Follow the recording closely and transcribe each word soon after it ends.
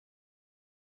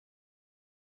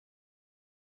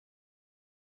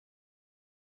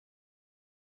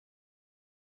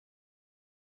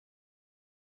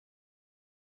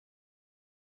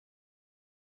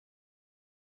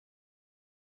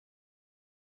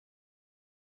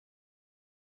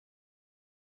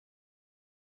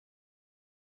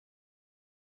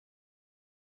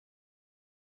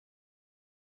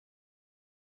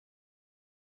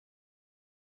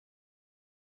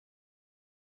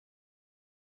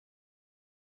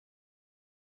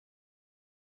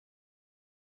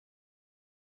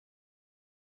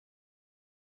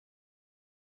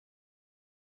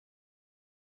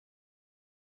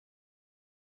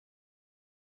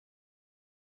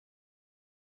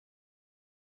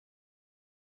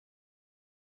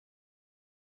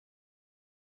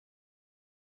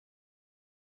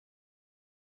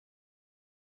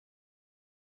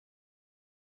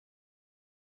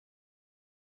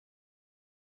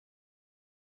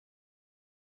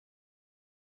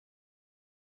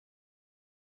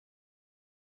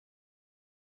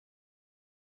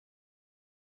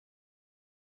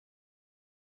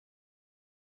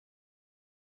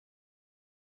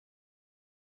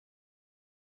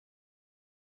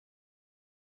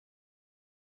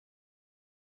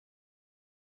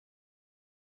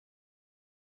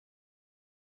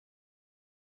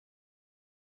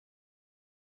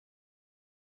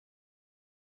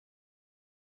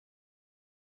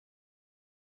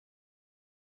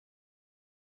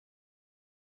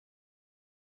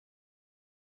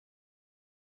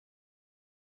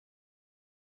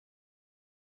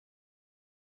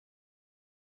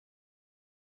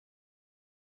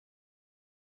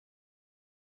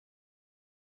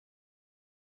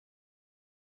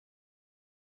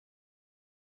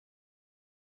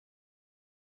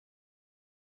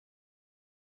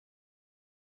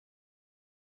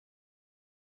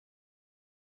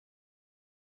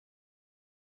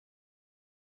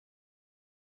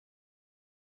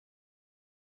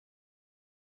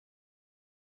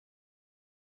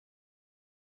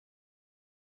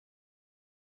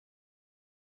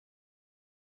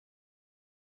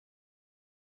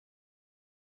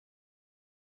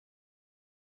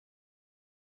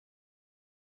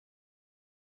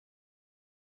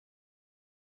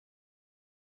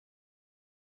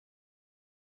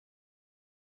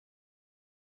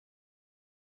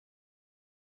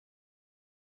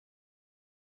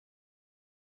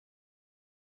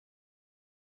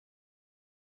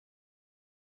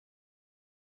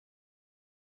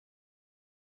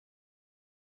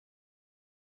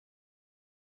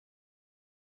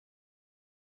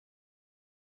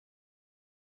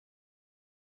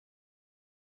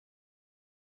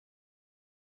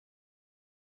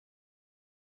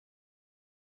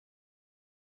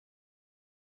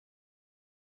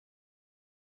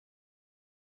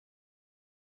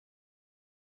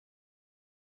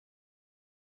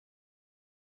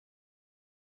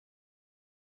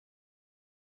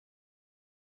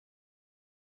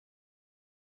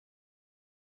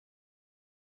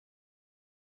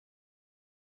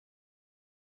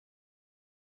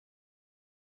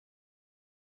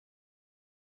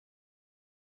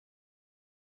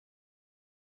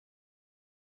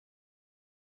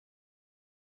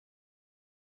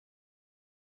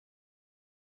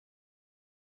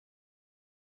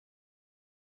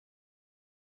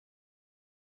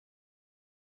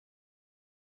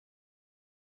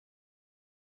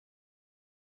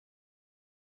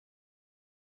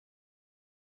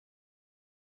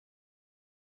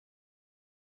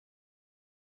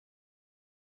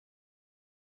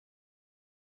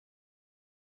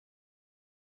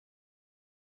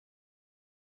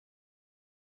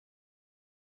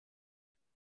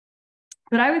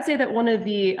But I would say that one of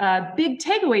the big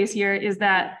takeaways here is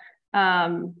that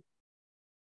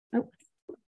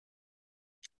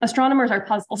astronomers are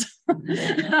puzzled.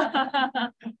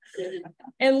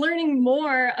 And learning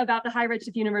more about the high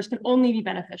redshift universe can only be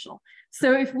beneficial.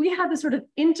 So if we have this sort of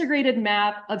integrated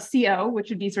map of CO, which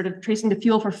would be sort of tracing the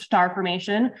fuel for star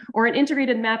formation, or an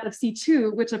integrated map of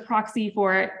C2, which is a proxy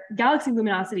for galaxy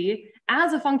luminosity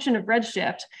as a function of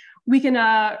redshift, we can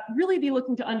really be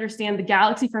looking to understand the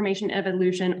galaxy formation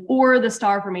evolution or the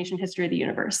star formation history of the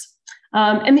universe.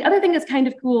 And the other thing that's kind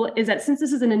of cool is that since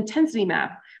this is an intensity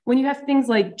map, when you have things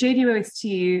like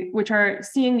JWST, which are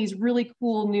seeing these really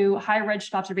cool new high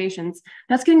redshift observations,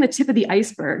 that's getting the tip of the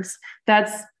icebergs.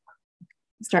 That's,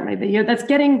 start my video, that's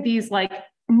getting these like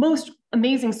most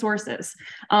amazing sources.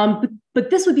 But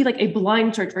this would be like a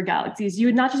blind search for galaxies. You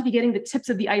would not just be getting the tips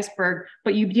of the iceberg,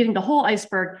 but you'd be getting the whole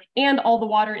iceberg and all the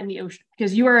water in the ocean,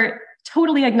 because you are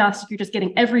totally agnostic. You're just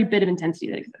getting every bit of intensity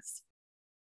that exists.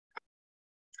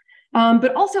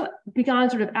 But also beyond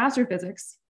sort of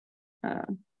astrophysics,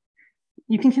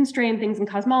 you can constrain things in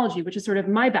cosmology, which is sort of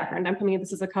my background. I'm coming at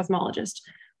this as a cosmologist.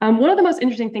 One of the most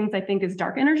interesting things I think is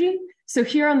dark energy. So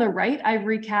here on the right, I've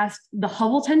recast the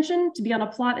Hubble tension to be on a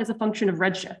plot as a function of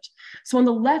redshift. So on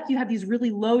the left, you have these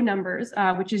really low numbers,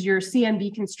 which is your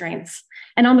CMB constraints.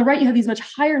 And on the right, you have these much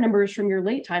higher numbers from your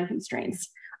late time constraints.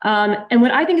 And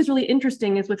what I think is really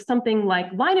interesting is with something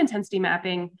like line intensity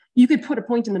mapping, you could put a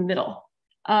point in the middle.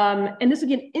 And this would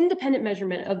be an independent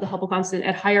measurement of the Hubble constant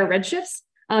at higher redshifts.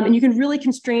 And you can really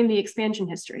constrain the expansion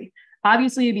history.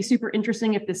 Obviously, it'd be super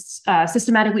interesting if this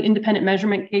systematically independent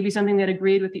measurement gave you something that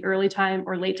agreed with the early time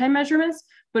or late time measurements,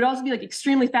 but it'd also be like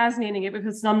extremely fascinating if it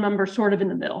was some number sort of in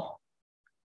the middle.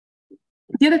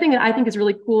 The other thing that I think is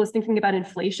really cool is thinking about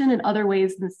inflation and other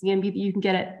ways in the CMB that you can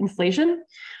get at inflation.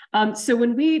 So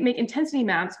when we make intensity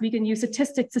maps, we can use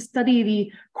statistics to study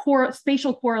the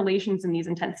spatial correlations in these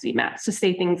intensity maps to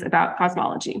say things about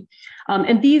cosmology.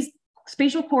 And these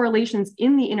spatial correlations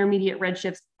in the intermediate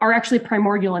redshifts are actually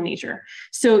primordial in nature.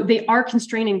 So they are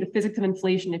constraining the physics of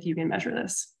inflation if you can measure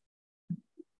this.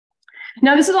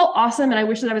 Now, this is all awesome, and I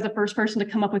wish that I was the first person to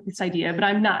come up with this idea, but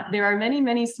I'm not. There are many,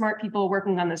 many smart people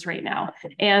working on this right now.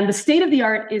 And the state of the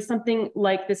art is something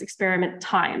like this experiment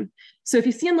time. So if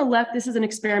you see on the left, this is an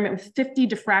experiment with 50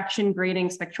 diffraction grading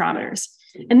spectrometers.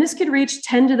 And this could reach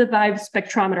 10 to the 5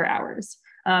 spectrometer hours.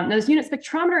 Now, this unit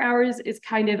spectrometer hours is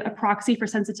kind of a proxy for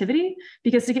sensitivity,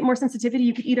 because to get more sensitivity,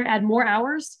 you could either add more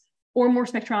hours or more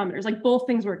spectrometers. Like both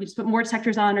things work. You just put more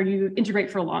detectors on or you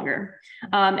integrate for longer.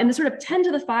 And the sort of 10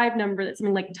 to the 5 number that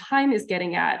something like time is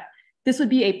getting at, this would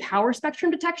be a power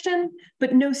spectrum detection,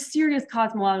 but no serious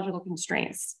cosmological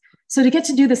constraints. So to get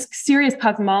to do this serious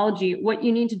cosmology, what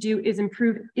you need to do is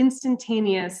improve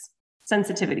instantaneous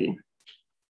sensitivity.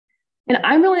 And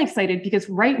I'm really excited because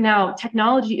right now,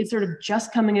 technology is sort of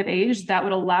just coming of age that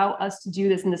would allow us to do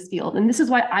this in this field. And this is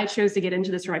why I chose to get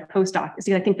into this for my postdoc, is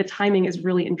because I think the timing is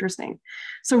really interesting.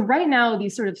 So right now,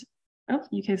 these sort of, oh,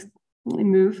 you guys let me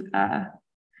move.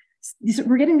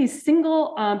 We're getting these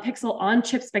single pixel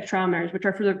on-chip spectrometers, which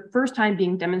are for the first time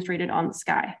being demonstrated on the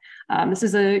sky. This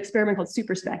is an experiment called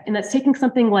SuperSpec, and that's taking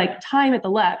something like time at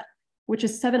the left, which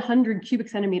is 700 cubic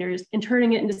centimeters, and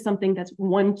turning it into something that's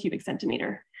 1 cubic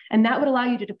centimeter. And that would allow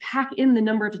you to pack in the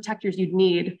number of detectors you'd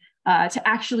need to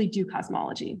actually do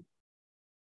cosmology.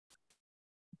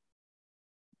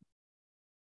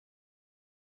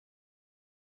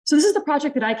 So this is the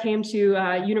project that I came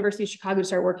to University of Chicago to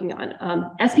start working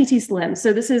on, SPT SLIM.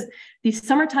 So this is the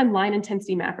summertime line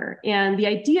intensity mapper. And the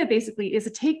idea basically is to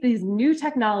take these new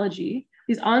technology,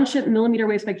 these on-chip millimeter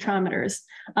wave spectrometers,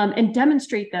 and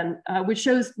demonstrate them, which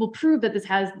will prove that this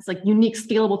has this like unique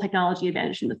scalable technology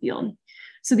advantage in the field.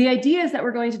 So the idea is that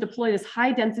we're going to deploy this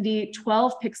high density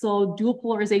 12 pixel dual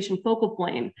polarization focal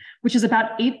plane, which is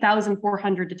about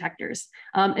 8,400 detectors.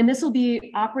 And this will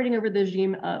be operating over the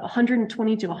regime of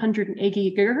 120 to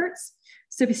 180 gigahertz.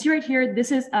 So if you see right here,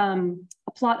 this is a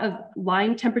plot of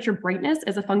line temperature brightness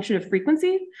as a function of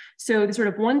frequency. So the sort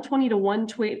of 120 to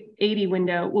 180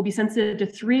 window will be sensitive to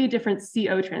 3 different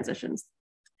CO transitions.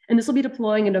 And this will be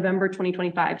deploying in November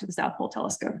 2025 to the South Pole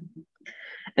Telescope.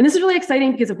 And this is really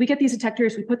exciting because if we get these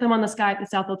detectors, we put them on the sky at the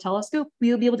South Pole Telescope,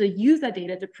 we'll be able to use that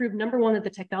data to prove, number one, that the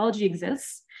technology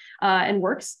exists and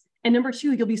works. And number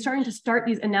two, you'll be starting to start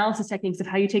these analysis techniques of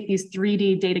how you take these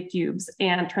 3D data cubes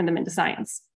and turn them into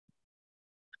science.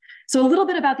 So a little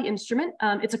bit about the instrument.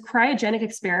 It's a cryogenic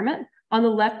experiment. On the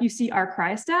left, you see our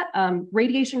cryostat.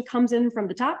 Radiation comes in from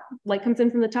the top, light comes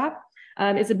in from the top.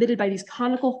 It's emitted by these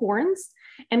conical horns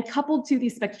and coupled to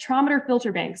these spectrometer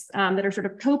filter banks that are sort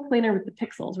of coplanar with the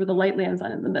pixels where the light lands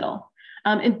on in the middle.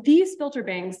 And these filter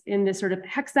banks in this sort of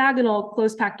hexagonal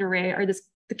close packed array are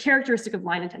the characteristic of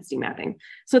line intensity mapping.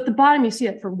 So at the bottom, you see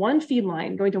that for one feed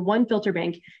line going to one filter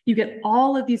bank, you get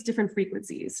all of these different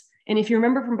frequencies. And if you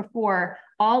remember from before,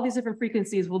 all these different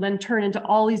frequencies will then turn into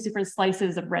all these different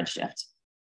slices of redshift.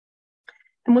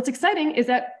 And what's exciting is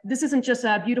that this isn't just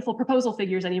beautiful proposal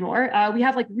figures anymore. We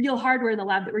have like real hardware in the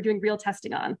lab that we're doing real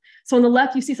testing on. So on the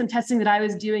left, you see some testing that I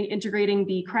was doing integrating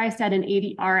the cryostat and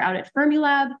ADR out at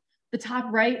Fermilab. The top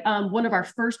right, one of our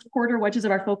first quarter wedges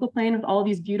of our focal plane with all of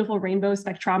these beautiful rainbow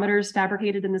spectrometers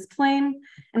fabricated in this plane.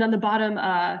 And on the bottom,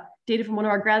 data from one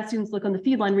of our grad students look on the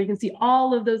feed line where you can see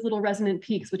all of those little resonant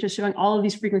peaks, which is showing all of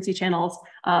these frequency channels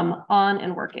on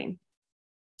and working.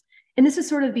 And this is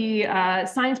sort of the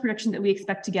science prediction that we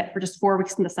expect to get for just 4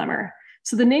 weeks in the summer.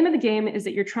 So the name of the game is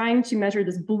that you're trying to measure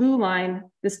this blue line,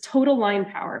 this total line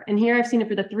power. And here I've seen it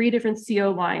for the 3 different CO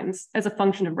lines as a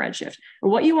function of redshift.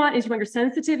 And what you want is you want your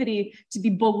sensitivity to be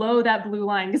below that blue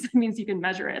line because it means you can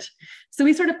measure it. So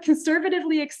we sort of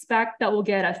conservatively expect that we'll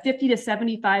get a 50 to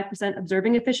 75%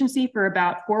 observing efficiency for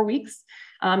about 4 weeks.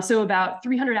 So about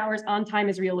 300 hours on time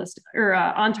is realistic, or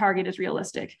on target is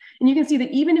realistic. And you can see that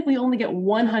even if we only get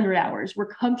 100 hours, we're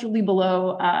comfortably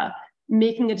below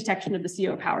making a detection of the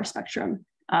CO power spectrum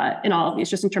in all of these,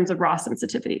 just in terms of raw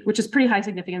sensitivity, which is pretty high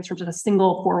significance from just a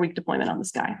single 4-week deployment on the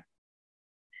sky.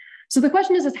 So the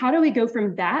question is how do we go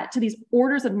from that to these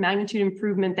orders of magnitude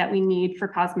improvement that we need for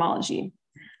cosmology?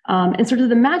 And sort of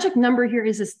the magic number here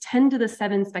is this 10 to the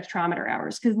 7 spectrometer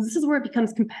hours, because this is where it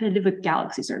becomes competitive with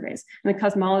galaxy surveys and the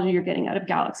cosmology you're getting out of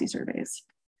galaxy surveys.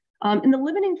 And the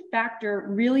limiting factor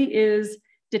really is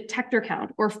detector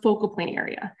count or focal plane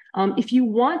area. If you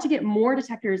want to get more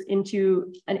detectors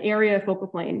into an area of focal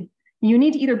plane, you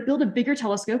need to either build a bigger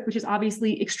telescope, which is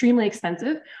obviously extremely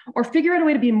expensive, or figure out a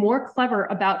way to be more clever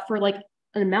about for like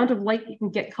an amount of light you can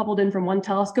get coupled in from one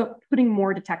telescope, putting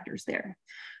more detectors there.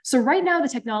 So right now the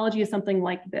technology is something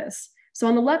like this. So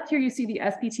on the left here, you see the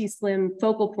SPT SLIM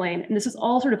focal plane, and this is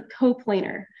all sort of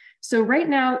coplanar. So right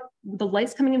now the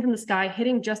light's coming in from the sky,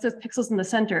 hitting just those pixels in the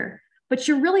center, but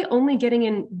you're really only getting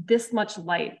in this much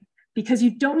light because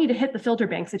you don't need to hit the filter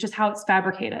banks. It's just how it's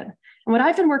fabricated. And what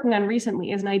I've been working on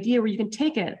recently is an idea where you can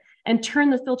take it and turn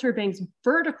the filter banks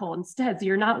vertical instead, so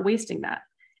you're not wasting that.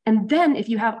 And then if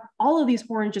you have all of these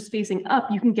horns just facing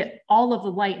up, you can get all of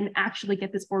the light and actually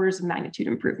get this orders of magnitude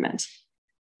improvement.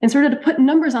 And sort of to put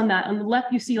numbers on that, on the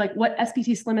left, you see like what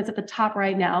SPT SLIM is at the top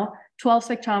right now, 12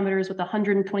 spectrometers with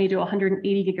 120 to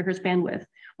 180 gigahertz bandwidth.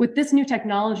 With this new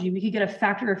technology, we could get a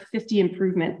factor of 50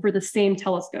 improvement for the same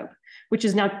telescope, which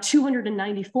is now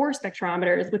 294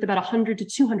 spectrometers with about 100 to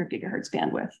 200 gigahertz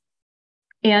bandwidth.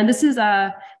 And this is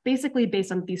basically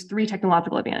based on these 3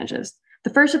 technological advantages. The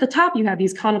first at the top, you have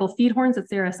these conical feed horns that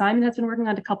Sarah Simon has been working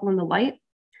on to couple in the light.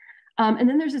 And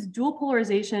then there's this dual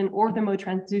polarization orthomode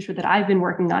transducer that I've been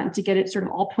working on to get it sort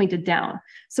of all pointed down.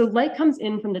 So light comes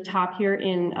in from the top here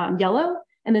in yellow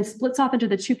and then splits off into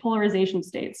the 2 polarization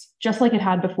states, just like it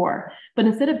had before. But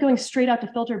instead of going straight out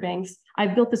to filter banks,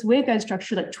 I've built this waveguide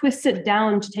structure that twists it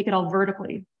down to take it all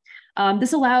vertically.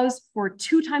 This allows for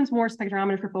 2 times more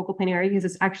spectrometer for focal plane area because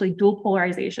it's actually dual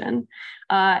polarization.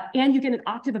 And you get an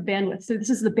octave of bandwidth. So this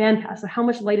is the bandpass, so how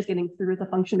much light is getting through as a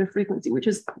function of frequency, which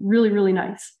is really, really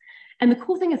nice. And the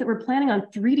cool thing is that we're planning on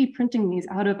 3D printing these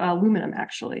out of aluminum,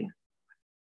 actually.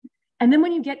 And then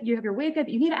when you have your waveguide,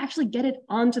 you need to actually get it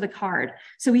onto the card.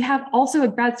 So we have also a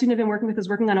grad student I've been working with who's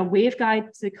working on a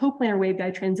waveguide to coplanar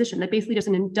waveguide transition that basically does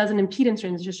an impedance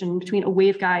transition between a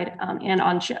waveguide and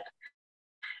on chip.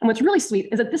 And what's really sweet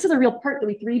is that this is a real part that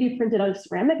we 3D printed out of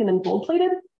ceramic and then gold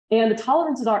plated. And the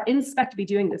tolerances are in spec to be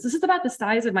doing this. This is about the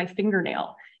size of my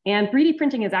fingernail. And 3D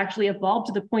printing has actually evolved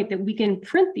to the point that we can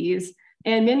print these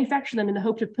and manufacture them in the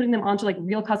hope of putting them onto like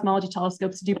real cosmology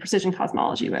telescopes to do precision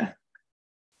cosmology with.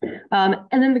 And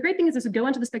then the great thing is this would go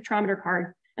into the spectrometer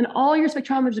card and all your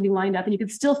spectrometers would be lined up and you could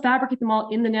still fabricate them all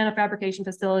in the nanofabrication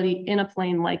facility in a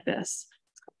plane like this.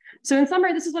 So in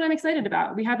summary, this is what I'm excited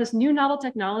about. We have this new novel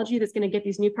technology that's going to get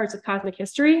these new parts of cosmic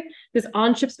history. This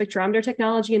on-chip spectrometer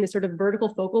technology and this sort of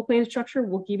vertical focal plane structure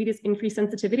will give you this increased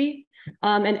sensitivity.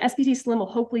 And SPT SLIM will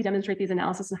hopefully demonstrate these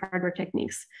analysis and hardware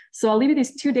techniques. So I'll leave you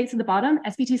these 2 dates at the bottom.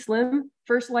 SPT SLIM,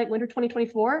 first light winter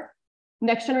 2024.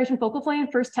 Next generation focal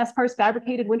plane, first test parts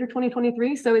fabricated winter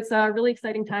 2023. So it's a really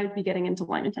exciting time to be getting into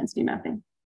line intensity mapping.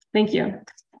 Thank you.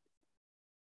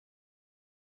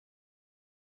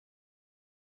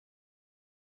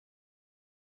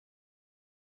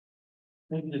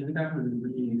 Thank you, Jessica, for the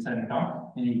really exciting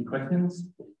talk. Any questions?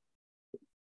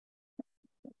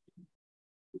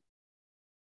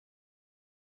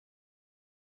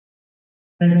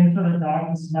 Hey, thanks for the talk.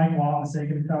 This is Mike Wong, the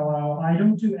NHFP Fellow. I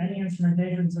don't do any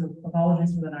instrumentation, so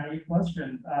apologies for the naive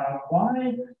question.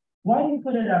 Why do you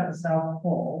put it at the South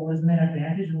Pole? What is the main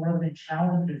advantage and what are the main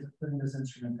challenges of putting this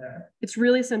instrument there? It's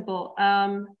really simple.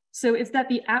 So it's that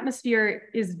the atmosphere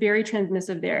is very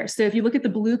transmissive there. So if you look at the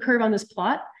blue curve on this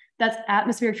plot, that's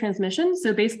atmospheric transmission.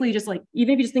 So basically just like,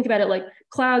 even if you just think about it like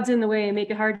clouds in the way and make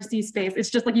it hard to see space,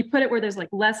 it's just like you put it where there's like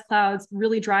less clouds,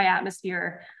 really dry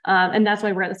atmosphere. And that's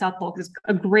why we're at the South Pole, because it's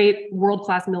a great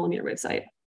world-class millimeter wave site.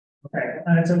 Okay,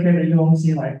 and it's okay that you only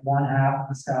see like one half of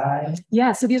the sky?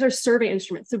 Yeah, so these are survey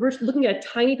instruments. So we're looking at a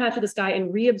tiny patch of the sky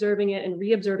and re-observing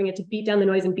it to beat down the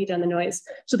noise and beat down the noise.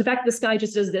 So the fact that the sky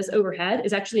just does this overhead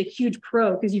is actually a huge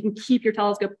pro because you can keep your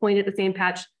telescope pointed at the same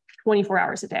patch 24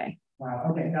 hours a day.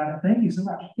 Wow, okay, got it. Thank you so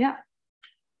much. Yeah.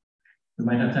 We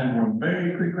might have time for a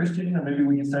very quick question, and maybe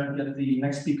we can start to get the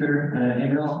next speaker,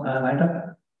 Emiel, lined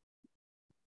up.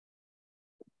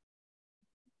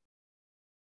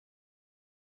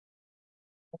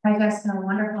 Hi, Jessica,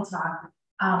 wonderful talk.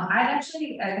 I'd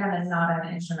actually, again, as not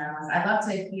an instrumentalist, I'd love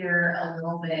to hear a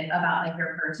little bit about like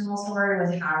your personal story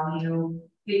with how you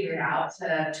figured out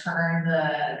to turn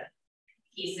the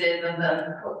pieces of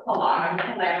the kilometer,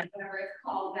 whatever it's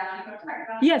called, down.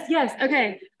 Yes.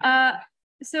 Okay.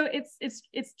 So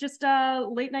it's just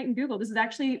late night in Google. This is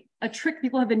actually a trick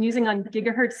people have been using on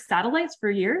gigahertz satellites for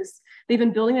years. They've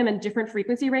been building them in different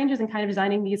frequency ranges and kind of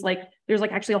designing these like, there's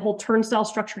like actually a whole turnstile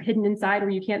structure hidden inside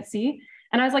where you can't see.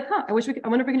 And I was like, I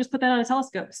wonder if we can just put that on a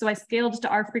telescope. So I scaled just to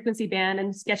our frequency band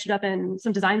and sketched it up in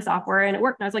some design software and it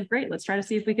worked. And I was like, great, let's try to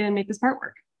see if we can make this part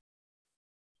work.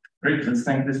 Great, let's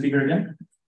thank the speaker again.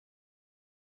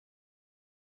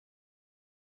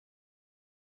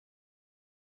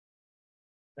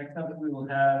 Next up, we will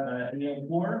have Emiel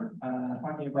Por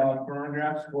talking about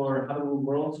coronagraphs for Hubble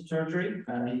World Observatory.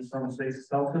 He's from the Space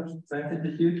Telescope Science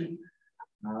Institute.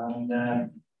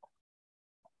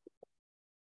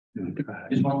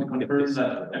 Just want to confirm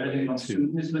that everything on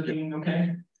Zoom is looking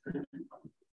okay.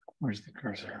 Where's the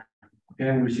cursor?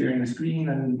 Okay, we're sharing the screen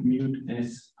and mute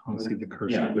is. I don't see the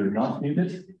cursor. Yeah, we're not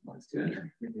muted. That's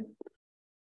good.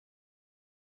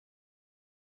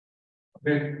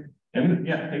 Okay.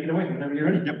 Yeah, take it away whenever you're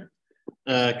ready.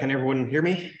 Yep. Can everyone hear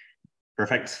me?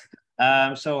 Perfect.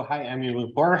 So hi, I'm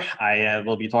Emiel Por. I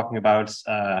will be talking about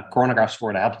coronagraphs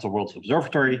for the Hubble World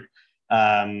Observatory.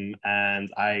 And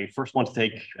I first want to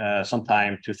take some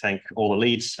time to thank all the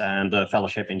leads and the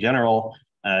fellowship in general.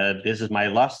 This is my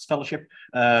last fellowship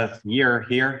year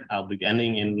here. I'll be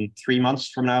ending in 3 months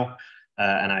from now.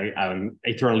 And I'm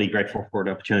eternally grateful for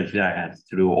the opportunity that I had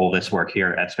to do all this work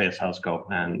here at Space Telescope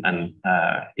and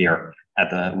here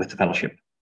at with the fellowship.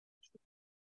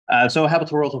 So Hubble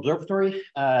World Observatory.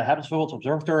 Hubble World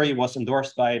Observatory was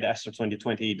endorsed by the ESTER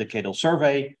 2020 Decadal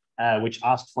Survey, which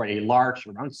asked for a large,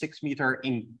 around 6 meter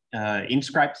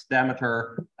inscribed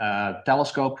diameter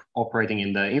telescope operating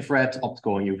in the infrared,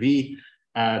 optical, and UV.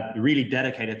 Really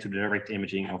dedicated to the direct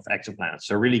imaging of exoplanets.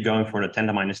 So really going for the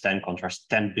 10⁻⁻10 contrast,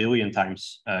 10 billion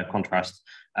times contrast,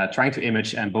 trying to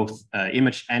image and both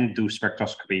image and do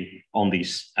spectroscopy on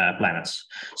these planets.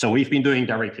 So we've been doing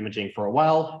direct imaging for a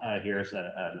while. Here's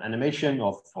an animation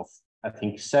of I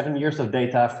think 7 years of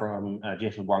data from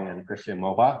Jason Wang and Christian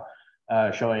Mora,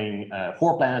 showing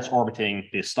 4 planets orbiting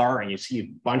this star, and you see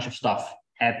a bunch of stuff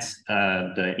at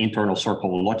the internal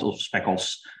circle, lots of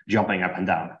speckles jumping up and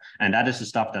down. And that is the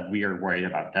stuff that we are worried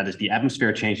about. That is the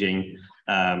atmosphere changing,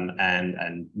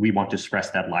 and we want to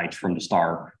suppress that light from the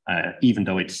star, even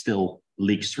though it still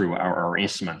leaks through our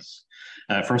instruments.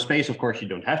 From space, of course, you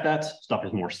don't have that. Stuff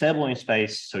is more stable in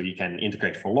space, so you can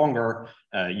integrate for longer.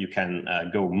 You can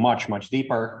go much, much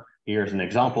deeper. Here's an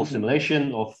example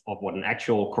simulation of what an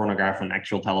actual coronagraph, an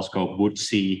actual telescope would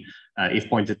see if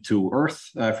pointed to Earth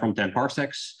from 10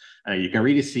 parsecs. You can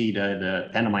really see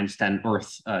the 10⁻10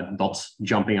 Earth dots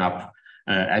jumping up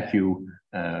at you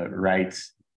right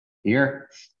here.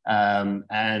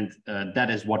 And that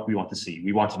is what we want to see.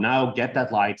 We want to now get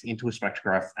that light into a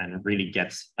spectrograph and really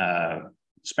get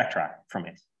spectra from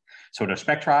it. So the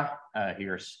spectra,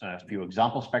 here's a few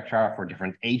example spectra for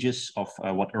different ages of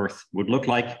what Earth would look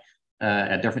like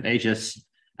at different ages.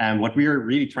 And what we are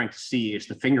really trying to see is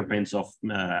the fingerprints of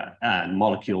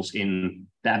molecules in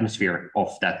the atmosphere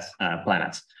of that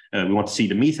planet. We want to see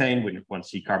the methane, we want to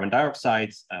see carbon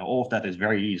dioxide. All of that is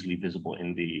very easily visible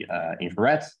in the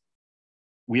infrared.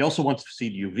 We also want to see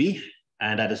the UV,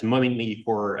 and that is mainly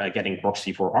for getting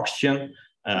proxy for oxygen,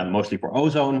 mostly for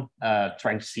ozone,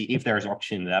 trying to see if there is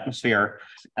oxygen in the atmosphere,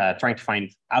 trying to find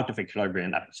out of equilibrium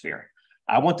in the atmosphere.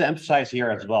 I want to emphasize here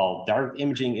as well, direct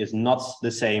imaging is not the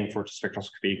same for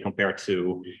spectroscopy compared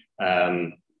to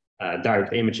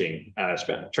direct imaging.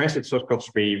 Transit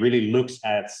spectroscopy really looks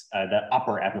at the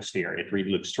upper atmosphere. It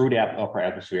really looks through the upper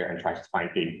atmosphere and tries to find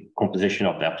the composition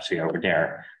of the atmosphere over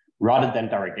there, rather than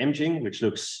direct imaging, which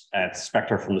looks at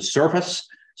spectra from the surface.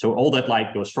 So all that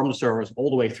light goes from the surface all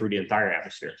the way through the entire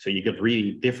atmosphere. So you get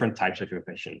really different types of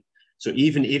information. So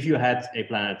even if you had a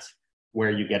planet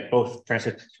where you get both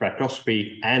transit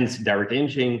spectroscopy and direct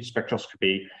imaging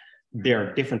spectroscopy, there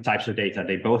are different types of data.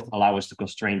 They both allow us to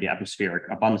constrain the atmospheric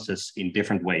abundances in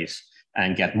different ways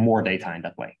and get more data in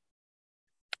that way.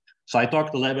 So I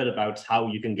talked a little bit about how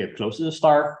you can get close to the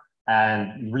star,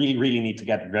 and really need to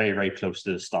get very close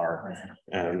to the star.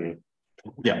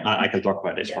 Yeah, I can talk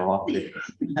about this for a while.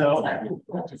 So,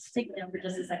 just take it down for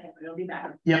just a second, we'll be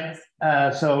back. Yeah,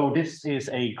 so this is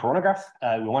a coronagraph.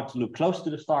 We want to look close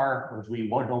to the star because we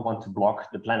don't want to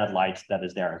block the planet light that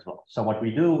is there as well. So what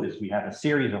we do is we have a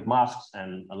series of masks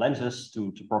and lenses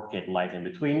to propagate light in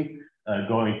between,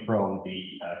 going from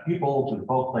the pupil to the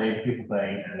focal plane,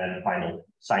 and then the final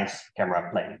science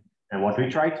camera plane. And what we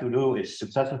try to do is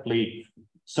successively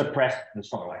suppress the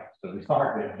starlight. So we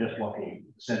start with just blocking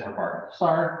the center part of the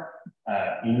star.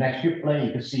 In the next pupil plane,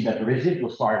 you can see that the residual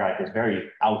starlight is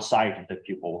very outside of the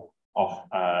pupil of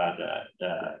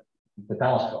the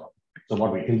telescope. So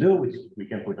what we can do is we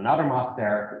can put another mask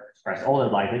there, suppress all the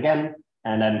light again,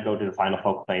 and then go to the final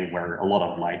focal plane where a lot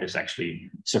of light is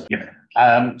actually suppressed.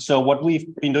 So what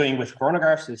we've been doing with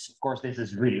coronagraphs is, of course, this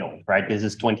is really old, right? This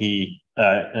is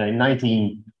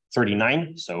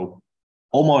 1939, so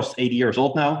almost 80 years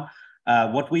old now.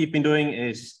 What we've been doing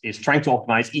is trying to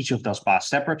optimize each of those paths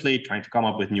separately, trying to come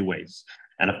up with new ways.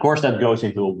 And of course, that goes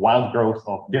into a wild growth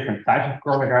of different types of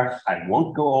coronagraphs. I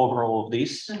won't go over all of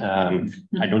these.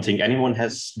 I don't think anyone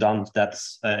has done that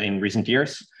in recent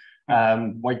years.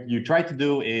 What you try to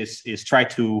do is try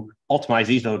to optimize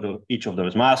each of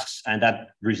those masks, and that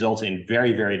results in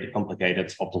very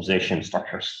complicated optimization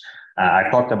structures. I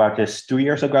talked about this 2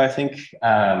 years ago, I think,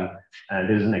 and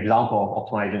this is an example of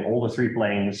optimizing all the three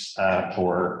planes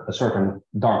for a certain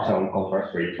dark zone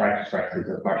contrast where you try to stretch this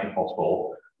as much as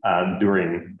possible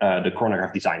during the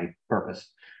coronagraph design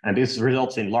purpose. And this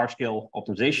results in large-scale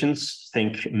optimizations,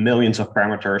 think millions of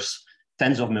parameters,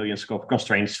 tens of millions of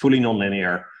constraints, fully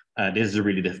nonlinear. This is a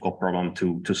really difficult problem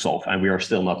to solve, and we are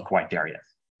still not quite there yet.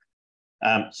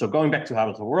 So going back to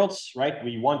habitable worlds, right?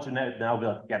 We want to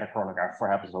now get a chronograph for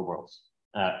habitable worlds.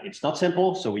 It's not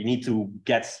simple, so we need to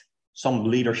get some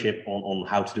leadership on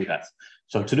how to do that.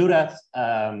 So to do that,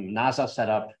 NASA set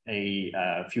up a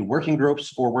few working groups,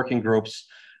 4 working groups,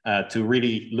 to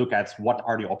really look at what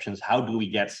are the options, how do we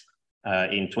get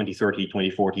in 2030,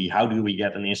 2040, how do we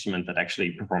get an instrument that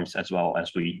actually performs as well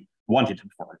as we want it to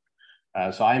perform.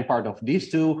 So I'm part of these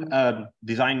 2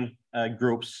 design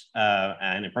groups,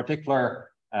 and in particular,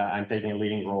 I'm taking a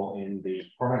leading role in the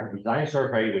chronograph design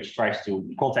survey, which tries to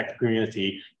contact the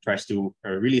community, tries to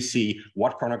really see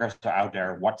what chronographs are out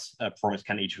there, what performance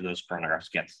can each of those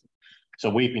chronographs get. So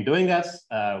we've been doing that.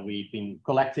 We've been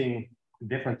collecting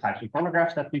different types of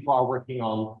chronographs that people are working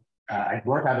on. I've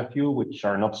worked out a few which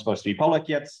are not supposed to be public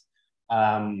yet.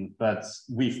 But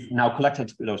we've now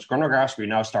collected those chronographs. We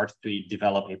now start to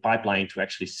develop a pipeline to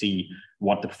actually see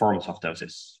what the performance of those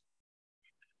is.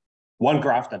 One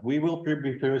graph that we will be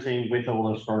producing with all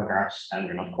those chronographs, and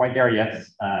we're not quite there yet,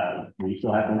 we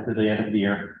still have them to the end of the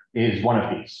year, is one of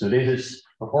these. So this is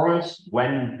performance.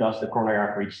 When does the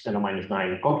chronograph reach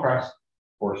 10⁻⁹ contrast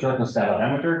for a certain stellar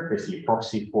diameter? This is the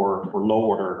proxy for low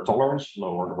order tolerance,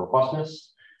 low order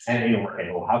robustness, and in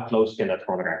overkill. How close can that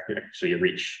chronograph actually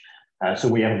reach? So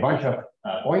we have a bunch of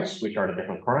points, which are the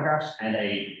different chronographs, and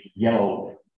a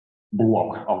yellow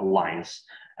block of lines.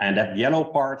 And that yellow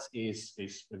part is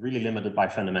really limited by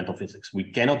fundamental physics.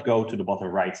 We cannot go to the bottom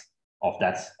right of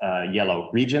that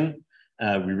yellow region.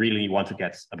 We really want to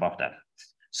get above that.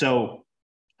 So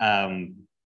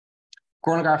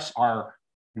chronographs are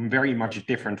very much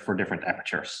different for different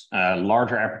apertures.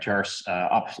 Larger apertures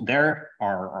up there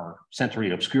are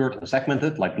centrally obscured and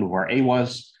segmented, like LUVAR A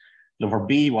was. LUVAR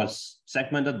B was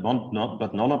segmented,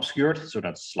 but non-obscured, so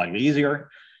that's slightly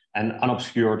easier. And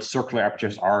unobscured circular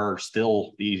apertures are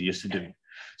still the easiest to do.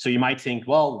 So you might think,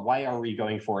 well, why are we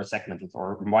going for a segmented,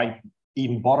 or why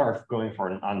even bother going for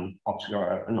an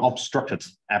obstructed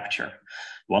aperture?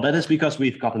 Well, that is because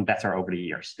we've gotten better over the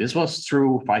years. This was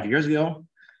true 5 years ago.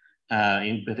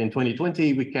 But in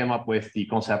 2020, we came up with the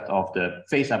concept of the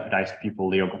phase-apodized pupil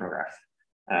Leo chronograph,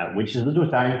 which is the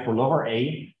design for LUVAR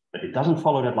A, but it doesn't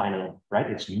follow that line at all,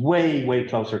 right? It's way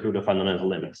closer to the fundamental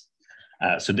limits.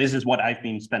 So this is what I've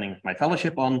been spending my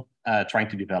fellowship on, trying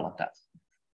to develop that.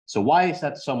 So why is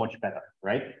that so much better,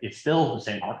 right? It's still the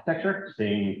same architecture,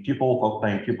 same pupil,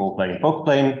 focal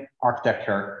plane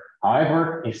architecture.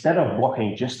 However, instead of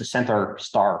blocking just the center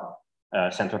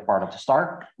part of the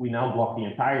star, we now block the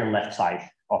entire left side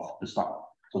of the star.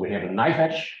 So we have a knife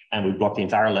edge and we block the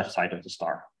entire left side of the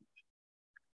star.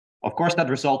 Of course, that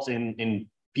results in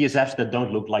PSFs that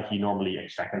don't look like you normally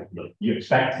expect them to look. You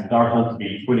expect the dark zone to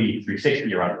be fully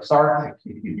 360 around the star,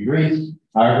 60 degrees.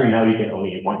 However, now you get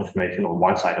only one information on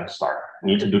one side of the star. You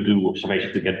need to do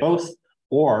observations to get both,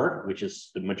 or, which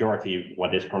is the majority of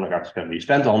what this chronograph is going to be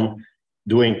spent on,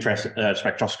 doing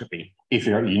spectroscopy. If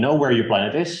you know where your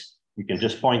planet is, you can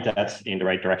just point that in the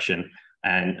right direction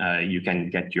and you can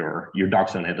get your dark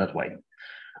zone in that way.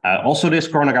 Also, this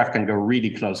chronograph can go really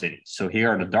close in. So here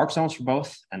are the dark zones for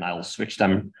both, and I'll switch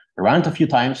them around a few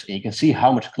times, and you can see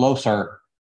how much closer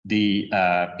the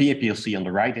PAPLC on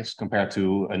the right is compared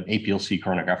to an APLC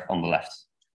chronograph on the left.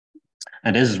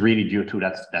 And this is really due to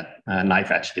that knife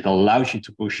edge. It allows you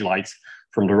to push light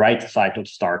from the right side of the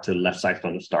star to the left side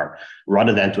of the star,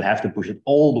 rather than to have to push it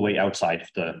all the way outside of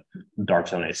the dark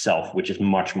zone itself, which is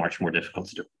much, much more difficult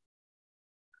to do.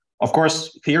 Of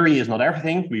course, theory is not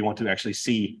everything. We want to actually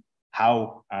see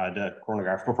how the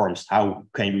chronograph performs. How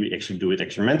can we actually do it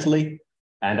experimentally?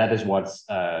 And that is what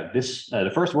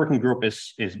the first working group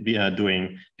is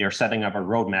doing. They're setting up a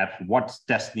roadmap. What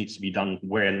test needs to be done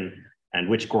when, and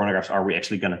which chronographs are we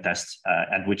actually going to test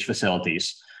at which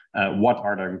facilities? What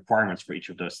are the requirements for each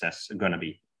of those tests going to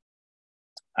be?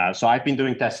 So I've been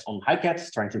doing tests on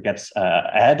HiCat, trying to get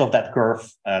ahead of that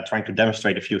curve, trying to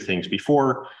demonstrate a few things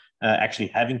before actually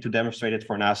having to demonstrate it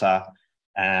for NASA.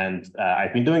 And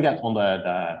I've been doing that on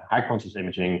the high contrast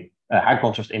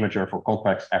imager for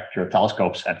complex aperture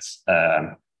telescopes at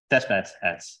testbed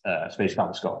at Space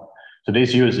Telescope. So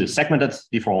this uses segmented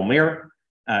deformable mirror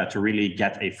to really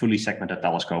get a fully segmented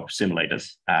telescope simulated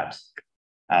at.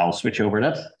 I'll switch over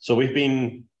that. So we've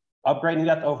been upgrading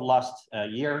that over the last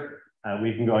year.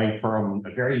 We've been going from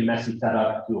a very messy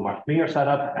setup to a much cleaner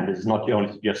setup. And this is not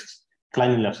only just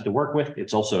cleanliness to work with,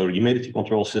 it's also a humidity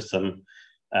control system,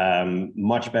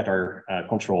 much better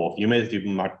control of humidity,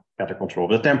 much better control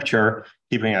of the temperature,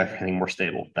 keeping everything more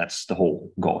stable. That's the whole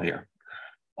goal here.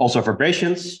 Also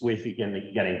vibrations, we've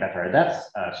been getting better at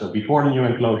that. So before the new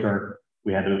enclosure,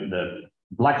 we had the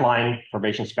black line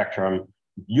vibration spectrum,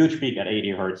 huge peak at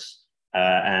 80 Hertz,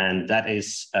 and that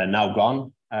is now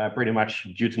gone pretty much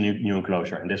due to new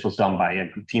enclosure. And this was done by a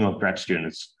team of grad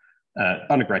students,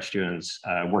 undergrad students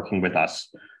working with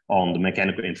us on the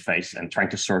mechanical interface and trying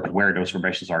to sort where those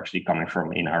vibrations are actually coming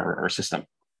from in our system.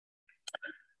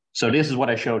 So this is what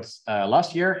I showed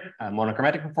last year,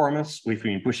 monochromatic performance. We've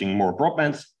been pushing more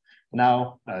broadband.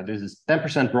 Now this is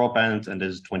 10% broadband and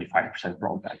this is 25%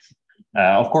 broadband.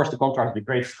 Of course, the contrast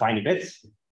degrades tiny bits,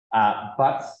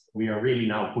 but we are really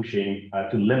now pushing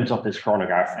to limits of this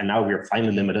chronograph. And now we are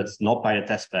finally limited, not by the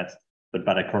test bed, but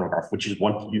by the chronograph, which is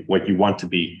what you want to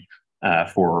be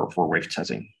for wave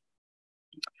sensing.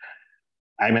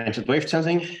 I mentioned wave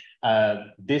sensing.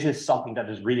 This is something that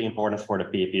is really important for the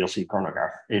PAPLC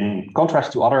chronograph. In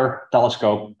contrast to other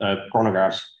telescope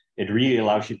chronographs, it really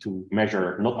allows you to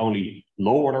measure not only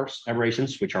low orders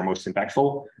aberrations, which are most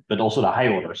impactful, but also the high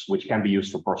orders, which can be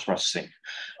used for post-processing.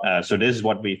 So this is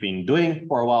what we've been doing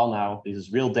for a while now. This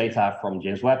is real data from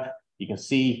James Webb. You can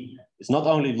see it's not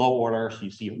only low orders, you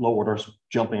see low orders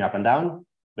jumping up and down,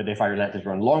 but if I let it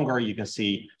run longer, you can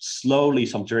see slowly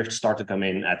some drifts start to come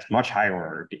in at much higher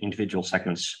order, the individual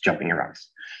segments jumping around.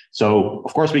 So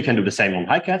of course we can do the same on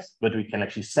HiCat, but we can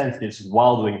actually sense this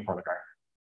while doing a chronograph.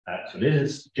 So this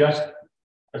is just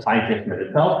a scientific method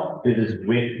itself. This is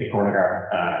with a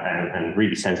chronograph and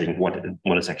really sensing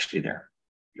what is actually there.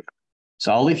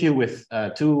 So I'll leave you with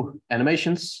two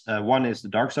animations. One is the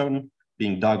dark zone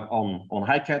being dug on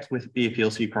HiCat with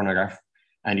PAPLC chronograph,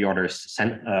 and the other is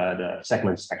the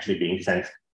segments actually being sent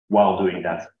while doing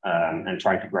that and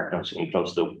trying to correct those in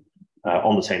closed loop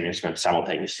on the same instrument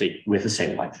simultaneously with the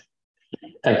same light.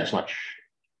 Thank you so much.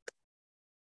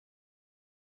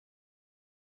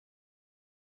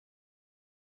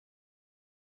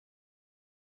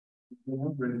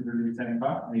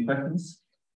 Any questions?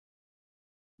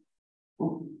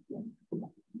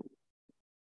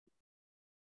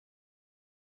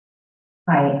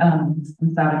 Hi, I'm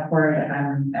Chandra X-ray.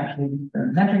 I'm actually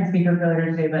the mentoring speaker for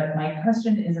later today, but my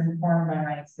question is informed by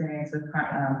my experience with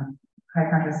high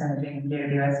contrast imaging and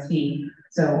JWST.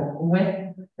 So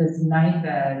with this knife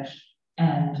edge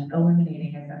and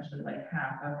illuminating essentially like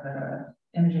half of the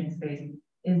imaging space,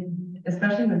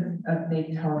 especially with a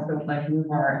big telescope like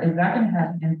LUVAR, is that going to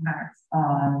have impacts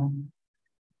on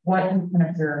what you can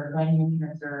observe, when you can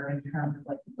observe in terms of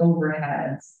like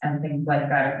overheads and things like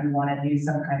that. If you want to do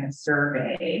some kind of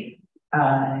survey,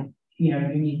 you know,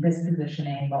 you need this position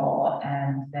angle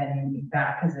and then you need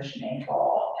that position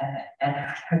angle. And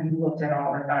have you looked at all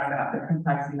or thought about the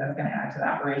complexity that's going to add to the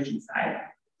operation side?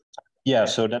 Yeah,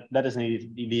 so that is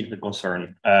indeed the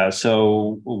concern.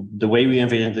 So the way we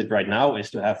envision it right now is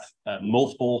to have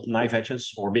multiple knife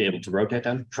edges or be able to rotate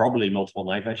them, probably multiple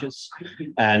knife edges,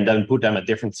 and then put them at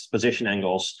different position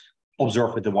angles,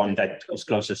 observe with the one that is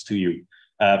closest to you.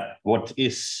 What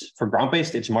is for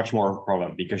ground-based, it's much more of a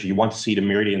problem because you want to see the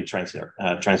meridian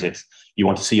transit. You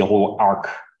want to see a whole arc.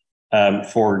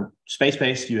 For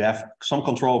space-based, you have some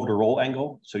control over the roll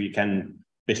angle, so you can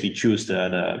basically choose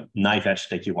the knife edge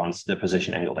that you want, the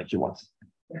position angle that you want.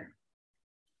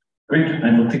 Great.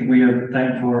 I don't think we have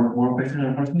time for more questions,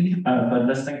 unfortunately, but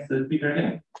let's thank the speaker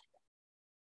again.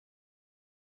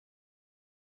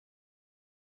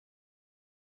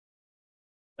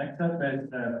 Next up is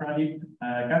Pradip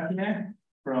Gatkine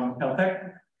from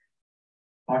Caltech,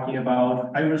 talking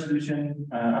about high resolution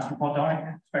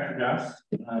astrophotonic spectrographs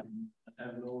that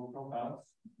have low profiles,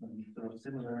 sort of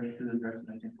similar to the direction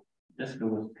I think Jessica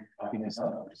was talking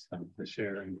about. The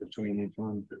sharing between each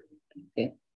one.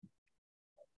 Okay.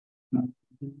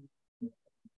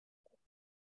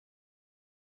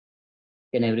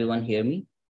 Can everyone hear me?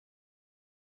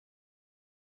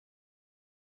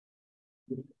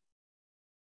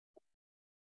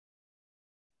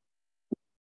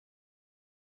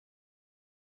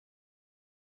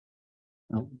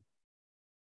 No.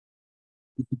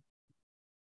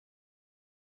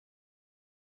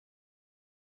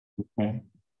 Okay.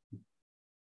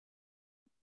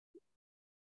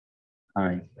 All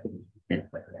right. Yeah.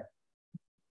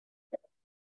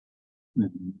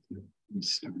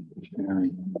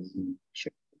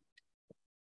 Sure.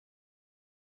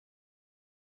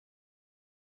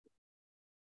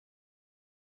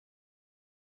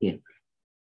 Yeah.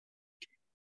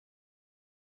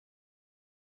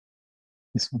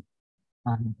 This one.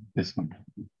 This one.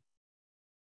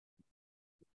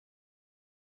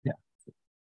 Yeah.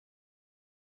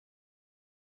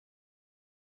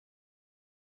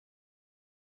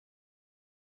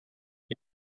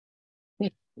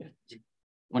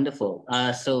 Wonderful.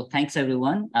 So thanks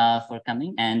everyone for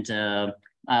coming, and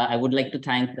I would like to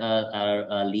thank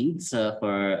our leads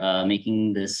for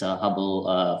making this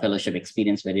Hubble Fellowship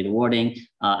experience very rewarding.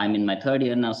 I'm in my third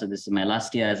year now, so this is my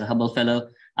last year as a Hubble Fellow.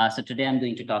 So today I'm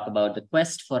going to talk about the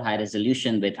quest for high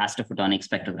resolution with astrophotonic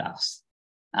spectrographs.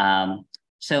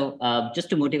 Just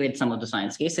to motivate some of the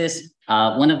science cases,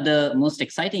 one of the most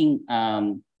exciting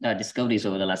discoveries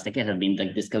over the last decade have been the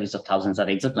discoveries of thousands of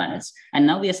exoplanets. And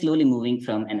now we are slowly moving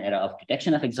from an era of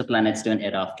detection of exoplanets to an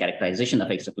era of characterization of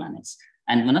exoplanets.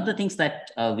 And one of the things that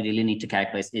we really need to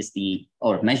characterize is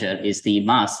measure the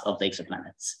mass of the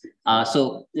exoplanets.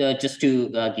 Just to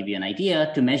give you an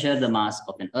idea, to measure the mass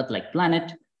of an Earth-like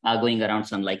planet going around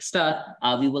sun-like star,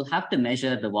 we will have to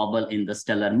measure the wobble in the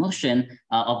stellar motion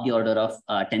of the order of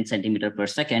 10 centimeters per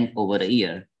second over a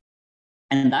year.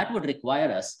 And that would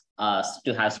require us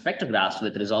to have spectrographs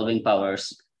with resolving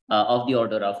powers of the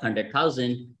order of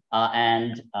 100,000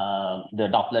 and the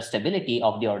Doppler stability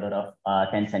of the order of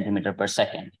 10 centimeters per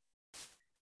second.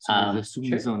 So the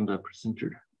zoom is on the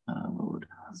presenter mode.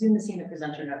 Zoom is seeing the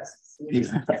presenter notes.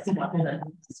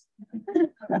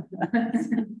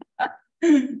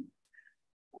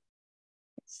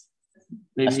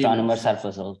 Astronomers have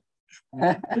resolved.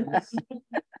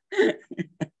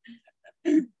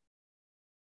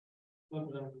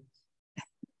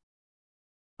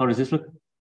 How does this look?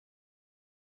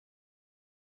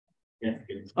 Yeah.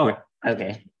 Okay.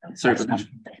 Okay. Sorry for that.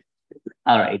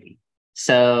 All right.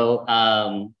 So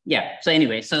So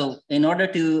anyway, so in order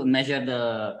to measure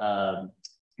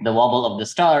the wobble of the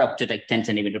star up to like 10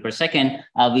 centimeters per second,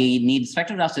 we need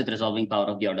spectrographs with resolving power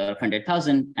of the order of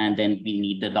 100,000, and then we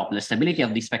need the Doppler stability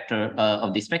of the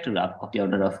spectrograph of the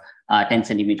order of 10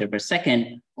 centimeters per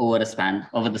second over the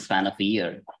span of a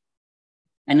year.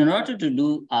 And in order to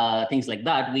do things like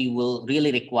that, we will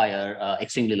really require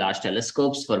extremely large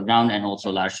telescopes for ground and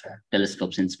also large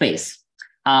telescopes in space.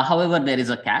 However, there is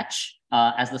a catch.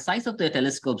 As the size of the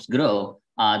telescopes grow,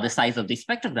 the size of the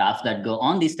spectrographs that go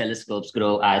on these telescopes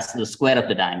grow as the square of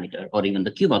the diameter or even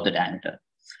the cube of the diameter.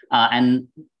 And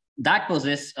that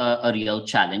poses a real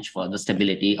challenge for the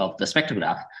stability of the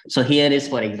spectrograph. So here is,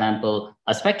 for example,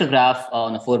 a spectrograph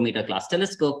on a 4-meter class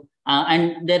telescope.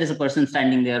 And there is a person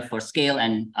standing there for scale,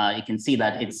 and you can see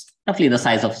that it's roughly the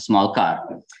size of a small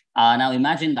car. Now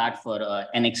imagine that for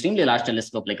an extremely large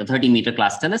telescope, like a 30-meter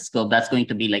class telescope, that's going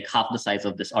to be like half the size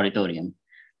of this auditorium.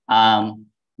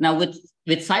 Now,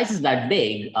 with sizes that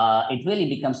big, it really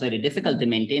becomes very difficult to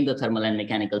maintain the thermal and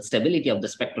mechanical stability of the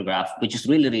spectrograph, which is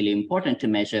really, really important to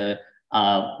measure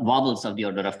wobbles of the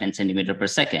order of 10 centimeter per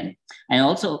second. And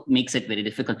also makes it very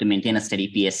difficult to maintain a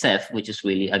steady PSF, which is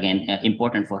really, again,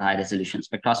 important for high resolution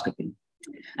spectroscopy.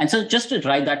 And so just to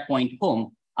drive that point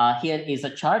home, here is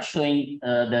a chart showing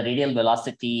the radial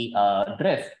velocity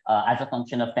drift as a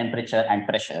function of temperature and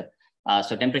pressure.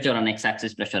 So temperature on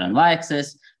x-axis, pressure on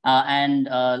y-axis.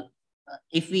 Even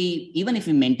if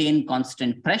we maintain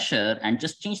constant pressure and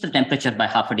just change the temperature by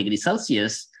 0.5 degrees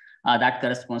Celsius, that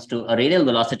corresponds to a radial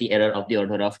velocity error of the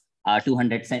order of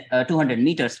 200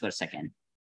 meters per second.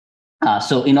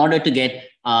 So in order to get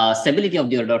stability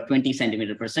of the order of 20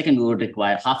 centimeter per second, we would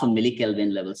require 0.5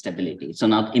 millikelvin level stability. So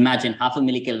now imagine 0.5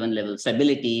 millikelvin level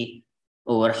stability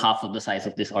over half of the size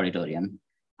of this auditorium.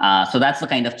 So that's the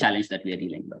kind of challenge that we are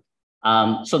dealing with.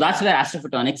 So that's where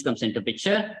astrophotonics comes into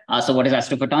picture. So what is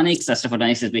astrophotonics?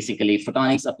 Astrophotonics is basically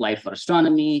photonics applied for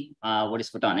astronomy. What is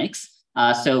photonics?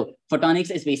 So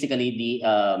photonics is basically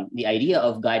the idea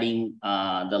of guiding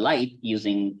the light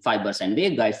using fibers and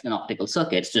waveguides in optical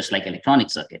circuits, just like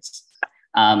electronic circuits.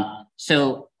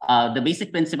 So the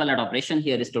basic principle at operation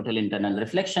here is total internal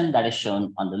reflection that is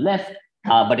shown on the left.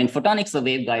 But in photonics, the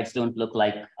waveguides don't look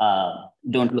like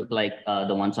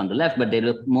the ones on the left, but they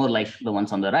look more like the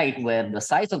ones on the right, where the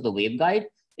size of the waveguide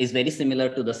is very similar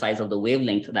to the size of the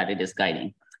wavelength that it is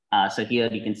guiding. So here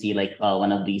you can see like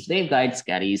one of these waveguides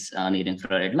carries near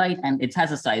infrared light, and it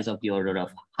has a size of the order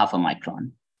of 0.5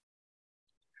 micron.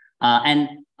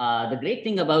 The great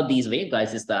thing about these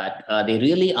waveguides is that they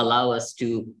really allow us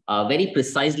to very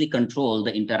precisely control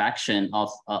the interaction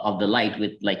of the light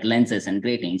with like lenses and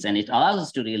gratings. And it allows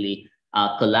us to really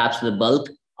collapse the bulk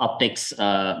optics,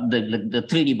 the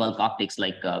 3D bulk optics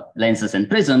like lenses and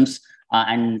prisms,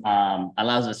 and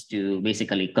allows us to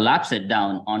basically collapse it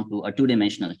down onto a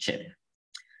two-dimensional chip.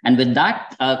 And with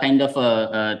that kind of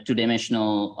a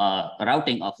two-dimensional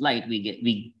routing of light,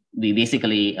 we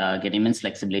basically get immense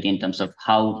flexibility in terms of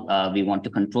how we want to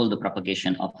control the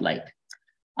propagation of light.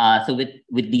 So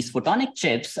with these photonic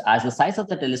chips, as the size of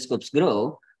the telescopes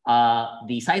grow,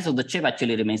 the size of the chip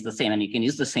actually remains the same, and you can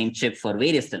use the same chip for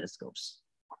various telescopes.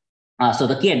 So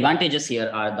the key advantages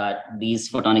here are that these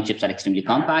photonic chips are extremely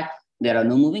compact, there are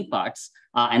no moving parts,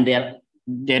 and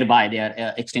thereby they are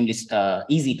extremely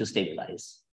easy to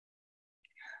stabilize.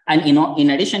 And in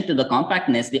addition to the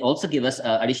compactness, they also give us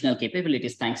additional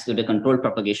capabilities thanks to the controlled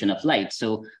propagation of light.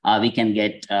 So we can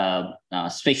get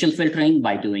spatial filtering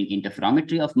by doing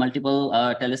interferometry of multiple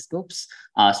telescopes,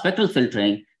 spectral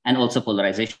filtering, and also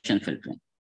polarization filtering.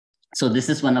 So this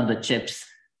is one of the chips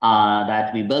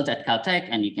that we built at Caltech,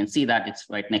 and you can see that it's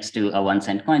right next to a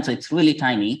 1-cent coin. So it's really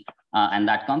tiny, and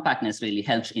that compactness really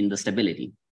helps in the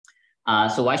stability.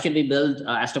 So why should we build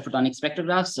astrophotonic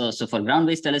spectrographs? So for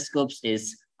ground-based telescopes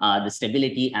is the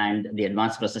stability and the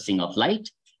advanced processing of light.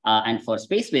 And for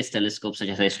space-based telescopes such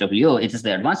as HWO, it is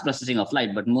the advanced processing of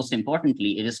light, but most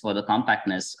importantly, it is for the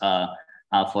compactness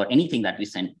for anything that we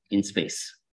send in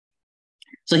space.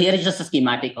 So here is just a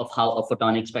schematic of how a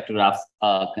photonic spectrograph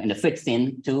kind of fits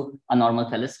into a normal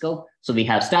telescope. So we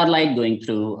have starlight going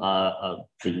through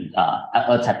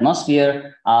Earth's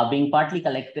atmosphere, being partly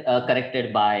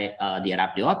corrected by the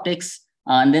adaptive optics.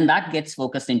 And then that gets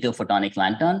focused into a photonic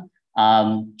lantern.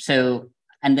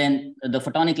 And then the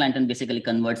photonic lantern basically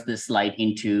converts this light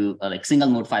into like single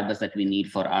mode fibers that we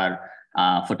need for our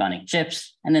photonic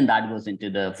chips. And then that goes into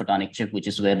the photonic chip, which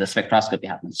is where the spectroscopy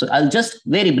happens. So I'll just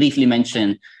very briefly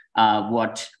mention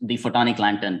what the photonic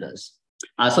lantern does.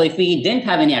 So if we didn't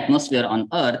have any atmosphere on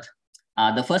Earth,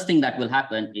 the first thing that will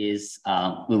happen is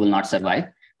we will not survive.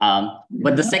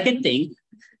 But the second thing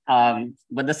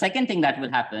that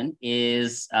will happen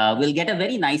is we'll get a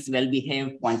very nice,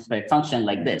 well-behaved point spread function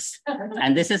like this.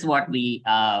 And this is what we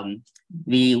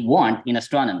want in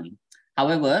astronomy.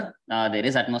 However, there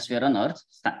is atmosphere on Earth,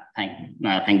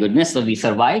 thank goodness, so we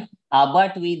survive,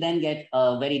 but we then get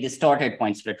a very distorted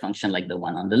point spread function like the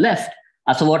one on the left.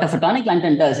 So what a photonic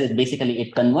lantern does is basically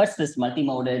it converts this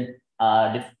multimoded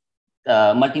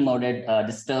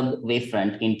disturbed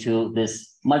wavefront into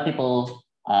this multiple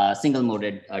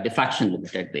single-moded diffraction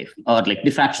limited wave, or like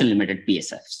diffraction limited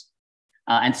PSFs.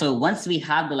 And so once we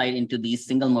have the light into these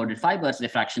single-moded fibers,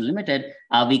 diffraction limited,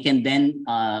 we can then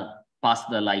pass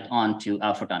the light on to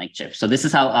our photonic chip. So this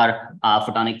is how our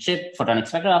photonic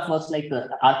spectrograph works. Like the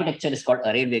architecture is called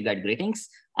arrayed waveguide gratings.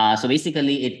 So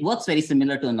basically it works very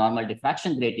similar to a normal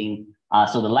diffraction grating.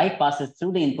 So the light passes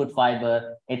through the input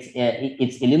fiber.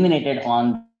 It's illuminated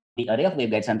on the array of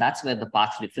waveguides, and that's where the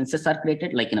path differences are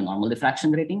created, like in a normal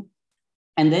diffraction grating.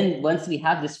 And then once we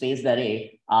have this phased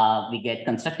array, we get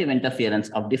constructive interference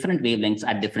of different wavelengths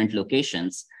at different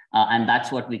locations. And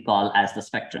that's what we call as the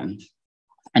spectrum.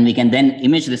 And we can then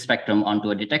image the spectrum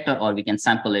onto a detector, or we can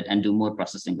sample it and do more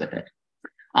processing with it.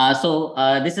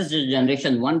 This is the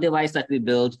generation 1 device that we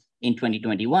built in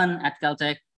 2021 at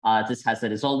Caltech. This has a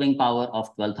resolving power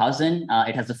of 12,000.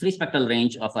 It has a free spectral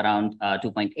range of around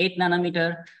 2.8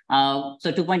 nanometer.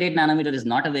 So 2.8 nanometer is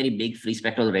not a very big free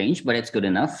spectral range, but it's good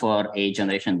enough for a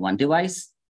generation 1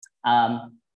 device.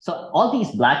 So all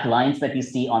these black lines that you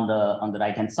see on the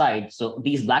right-hand side, so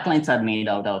these black lines are made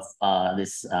out of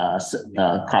this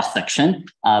cross-section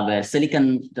where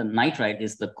silicon nitride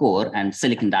is the core and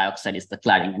silicon dioxide is the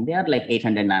cladding, and they are like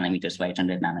 800 nanometers by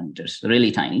 800 nanometers,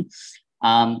 really tiny.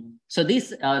 So these,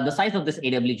 the size of this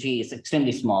AWG is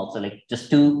extremely small, so like just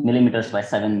 2 millimeters by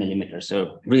 7 millimeters,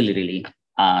 so really, really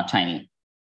tiny.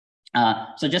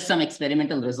 So just some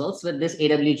experimental results with this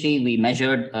AWG. We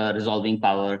measured resolving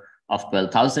power of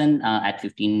 12,000 at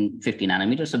 50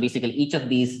 nanometers. So basically each of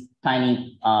these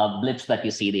tiny blips that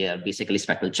you see there are basically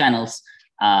spectral channels,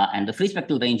 and the free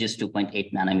spectral range is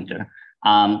 2.8 nanometer.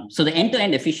 So the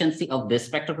end-to-end efficiency of this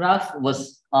spectrograph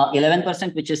was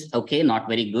 11%, which is okay, not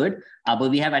very good, but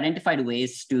we have identified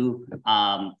ways to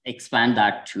expand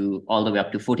that to all the way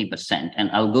up to 40%, and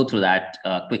I'll go through that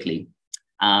quickly.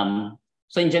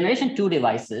 So in generation 2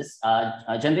 devices,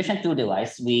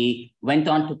 we went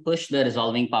on to push the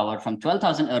resolving power from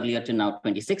 12,000 earlier to now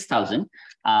 26,000.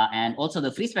 And also the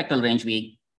free spectral range,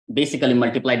 we basically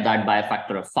multiplied that by a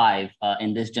factor of 5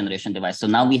 in this generation device. So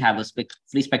now we have a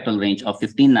free spectral range of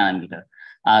 15 nanometer.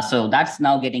 So that's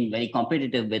now getting very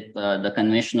competitive with the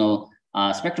conventional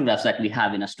spectrographs that we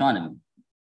have in astronomy.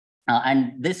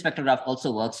 And this spectrograph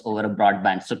also works over a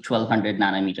broadband, so 1200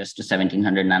 nanometers to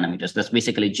 1700 nanometers. That's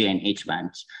basically J and H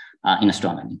bands in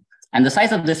astronomy. And the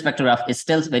size of this spectrograph is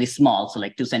still very small, so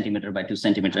like 2 centimeter by 2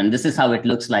 centimeter. And this is how it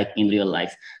looks like in real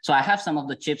life. So I have some of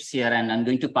the chips here, and I'm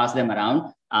going to pass them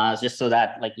around just so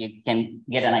that like you can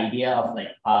get an idea of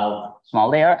like how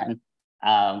small they are, and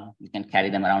you can carry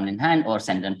them around in hand or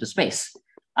send them to space.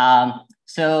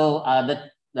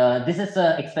 This is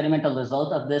the experimental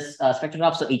result of this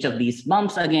spectrograph. So each of these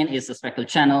bumps, again, is a spectral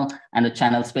channel, and the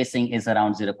channel spacing is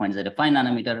around 0.05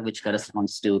 nanometer, which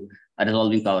corresponds to a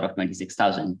resolving power of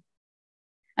 26,000.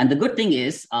 And the good thing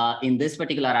is, in this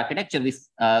particular architecture, we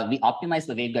optimize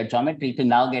the waveguide geometry to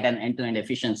now get an end-to-end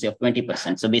efficiency of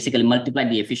 20%. So basically multiply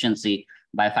the efficiency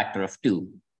by a factor of 2.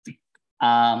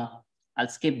 I'll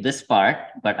skip this part,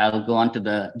 but I'll go on to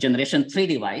the generation 3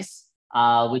 device.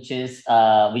 Which is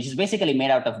basically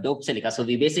made out of doped silica. So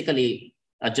we basically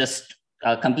just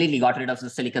completely got rid of the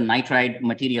silicon nitride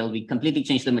material. We completely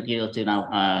changed the material to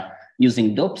now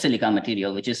using doped silica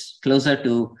material, which is closer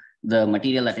to the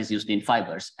material that is used in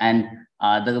fibers. And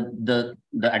the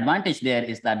advantage there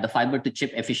is that the fiber to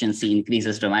chip efficiency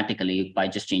increases dramatically by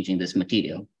just changing this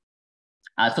material.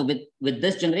 So with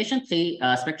this generation 3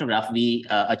 spectrograph, we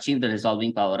achieved a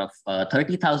resolving power of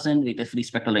 30,000 with a free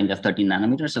spectral range of 13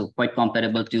 nanometers, so quite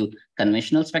comparable to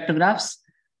conventional spectrographs.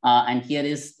 And here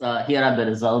are the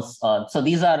results. So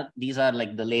these are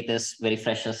like the latest, very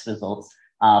freshest results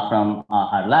from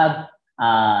our lab.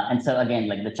 And so again,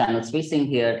 like the channel spacing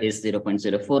here is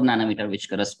 0.04 nanometer, which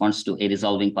corresponds to a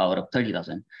resolving power of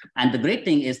 30,000. And the great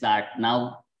thing is that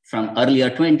now, from earlier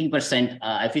 20%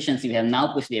 efficiency, we have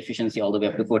now pushed the efficiency all the way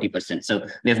up to 40%. So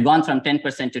we have gone from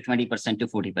 10% to 20% to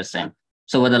 40%.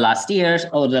 So over the last 2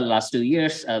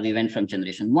 years, we went from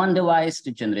generation 1 device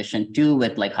to generation 2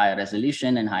 with like higher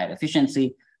resolution and higher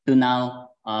efficiency to now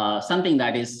something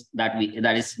that is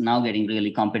now getting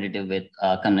really competitive with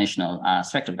conventional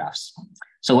spectrographs.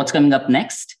 So what's coming up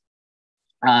next?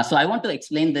 So I want to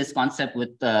explain this concept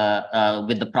with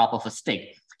the prop of a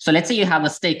stick. So let's say you have a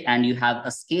stick and you have a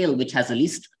scale which has a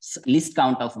least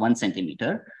count of 1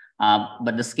 centimeter,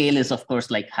 but the scale is, of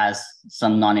course, like has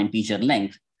some non-integer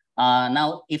length.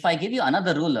 Now, if I give you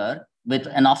another ruler with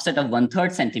an offset of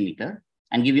 1/3 centimeter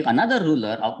and give you another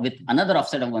ruler with another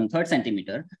offset of 1/3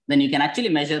 centimeter, then you can actually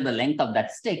measure the length of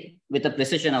that stick with a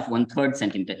precision of 1/3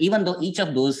 centimeter, even though each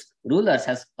of those rulers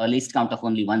has a least count of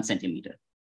only 1 centimeter.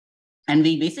 And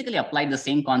we basically applied the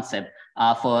same concept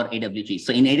for AWG.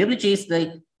 So in AWGs,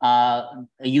 the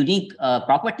unique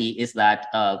property is that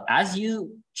as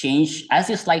you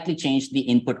slightly change the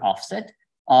input offset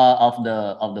of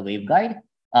the waveguide,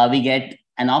 we get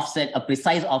an offset, a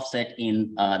precise offset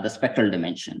in the spectral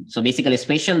dimension. So basically,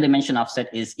 spatial dimension offset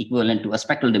is equivalent to a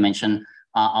spectral dimension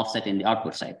offset in the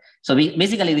output side. So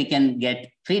we can get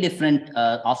 3 different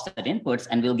offset inputs,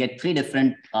 and we'll get 3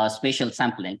 different spatial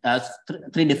sampling,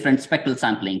 3 different spectral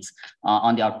samplings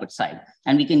on the output side.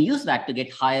 And we can use that to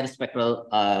get higher spectral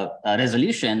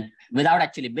resolution without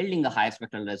actually building a higher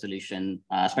spectral resolution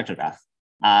spectrograph.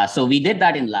 So we did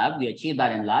that in lab. We achieved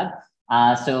that in lab.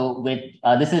 So with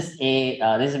this is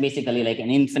basically like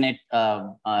an infinite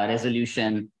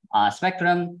resolution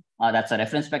spectrum. That's a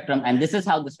reference spectrum. And this is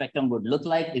how the spectrum would look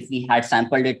like if we had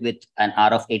sampled it with an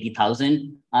R of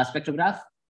 80,000 spectrograph.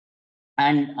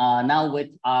 And now with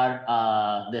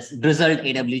our this drizzled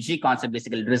AWG concept,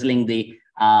 basically drizzling the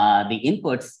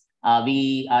inputs,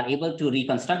 we are able to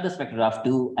reconstruct the spectrograph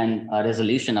to a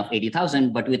resolution of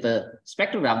 80,000, but with a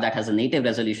spectrograph that has a native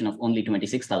resolution of only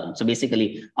 26,000. So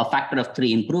basically a factor of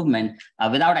 3 improvement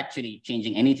without actually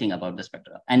changing anything about the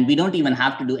spectrograph. And we don't even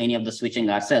have to do any of the switching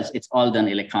ourselves. It's all done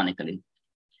electronically.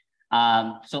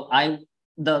 So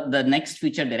the next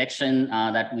future direction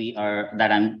that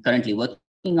I'm currently working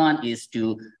on is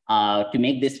to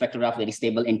make this spectrograph very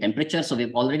stable in temperature. So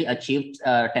we've already achieved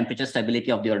temperature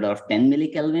stability of the order of 10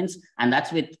 millikelvins, and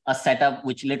that's with a setup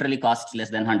which literally costs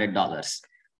less than $100.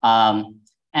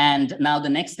 And now the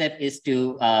next step is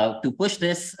to push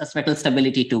this spectral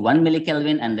stability to 1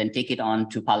 millikelvin and then take it on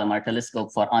to Palomar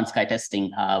telescope for on-sky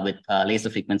testing with laser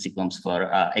frequency combs for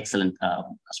excellent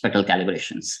spectral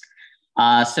calibrations.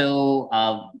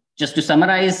 Just to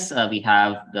summarize, we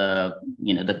have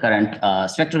the current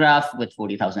spectrograph with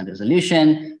 40,000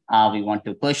 resolution. We want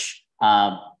to push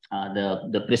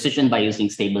the precision by using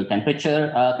stable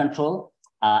temperature control,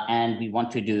 and we want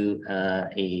to do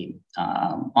a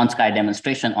on-sky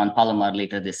demonstration on Palomar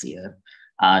later this year,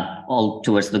 all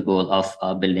towards the goal of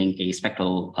building a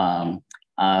spectral,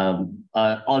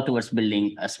 all towards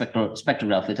building a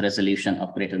spectrograph with resolution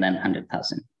of greater than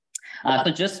 100,000.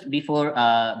 So just before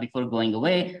going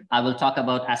away, I will talk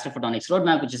about Astrophotonics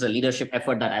Roadmap, which is a leadership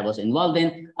effort that I was involved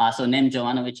in. So Nem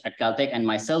Jovanovic at Caltech and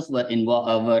myself were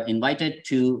invited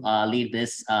to lead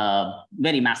this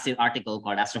very massive article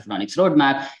called Astrophotonics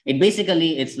Roadmap.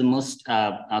 It's the most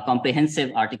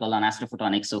comprehensive article on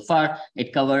astrophotonics so far.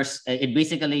 It covers,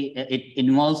 it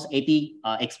involves 80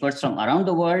 experts from around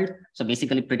the world. So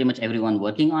basically pretty much everyone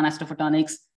working on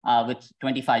astrophotonics. With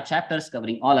 25 chapters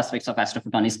covering all aspects of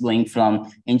astrophotonics, going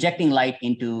from injecting light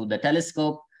into the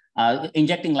telescope,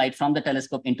 injecting light from the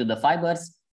telescope into the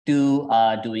fibers, to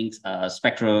doing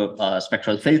spectral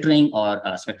filtering or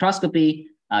spectroscopy,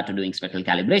 to doing spectral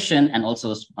calibration, and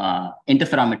also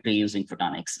interferometry using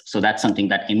photonics. So that's something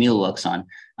that Emiel works on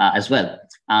as well.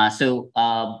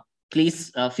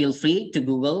 Please feel free to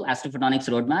Google Astrophotonics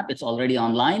Roadmap. It's already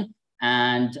online.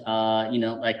 And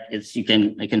you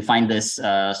can find this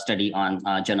study on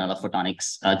Journal of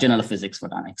Photonics, Journal of Physics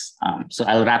Photonics. So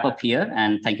I'll wrap up here,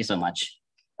 and thank you so much.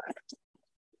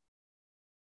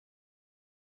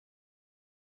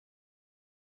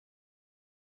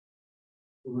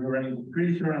 We're running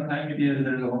pretty short on time. Maybe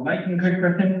there's a lightning quick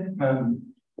question.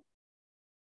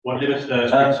 What limits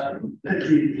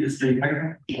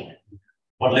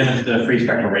What limits the free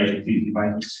spectral range of these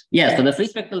devices? Yeah, so the free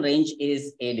spectral range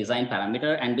is a design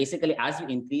parameter. And basically, as you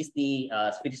increase the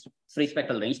free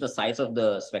spectral range, the size of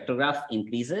the spectrograph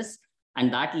increases.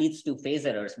 And that leads to phase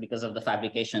errors because of the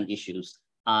fabrication issues.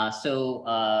 There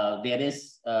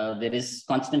is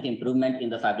constant improvement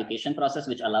in the fabrication process,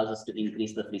 which allows us to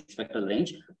increase the free spectral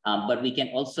range. But we can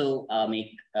also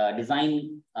make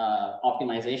design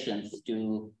optimizations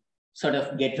to sort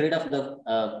of get rid of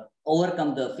the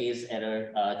overcome the phase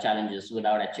error challenges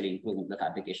without actually improving the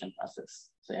fabrication process.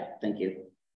 So yeah, thank you.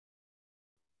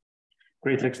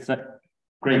 Great, let's thank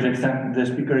the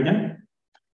speaker again.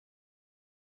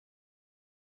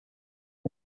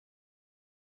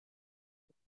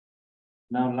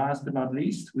 Now, last but not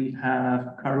least, we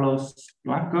have Carlos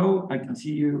Blanco. I can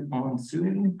see you on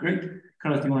Zoom. Great.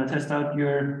 Carlos, do you want to test out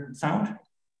your sound?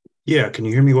 Yeah, can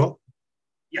you hear me well?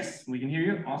 Yes, we can hear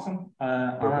you. Awesome.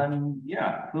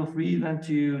 Yeah, feel free then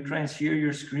to try and share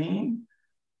your screen.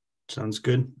 Sounds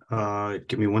good.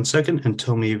 Give me 1 second and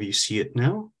tell me if you see it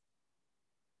now.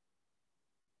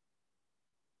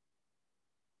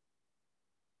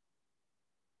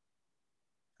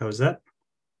 How is that?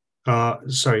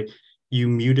 Sorry, you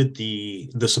muted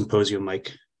the Symposium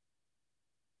mic.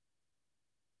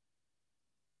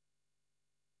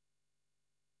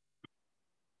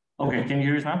 Okay, can you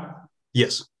hear us now?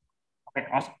 Yes. Okay,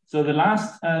 awesome. So the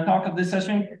last talk of this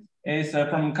session is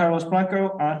from Carlos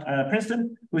Blanco at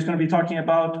Princeton, who's going to be talking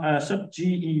about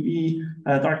sub-GeV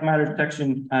dark matter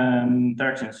detection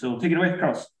directions. So take it away,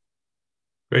 Carlos.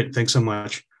 Great, thanks so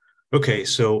much. Okay,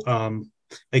 so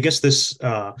I guess this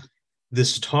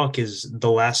talk is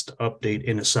the last update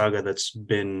in a saga that's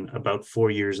been about 4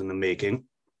 years in the making.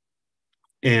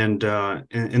 And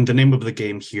the name of the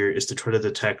game here is to try to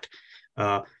detect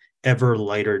ever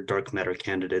lighter dark matter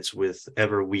candidates with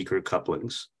ever weaker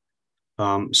couplings.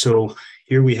 So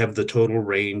here we have the total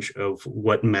range of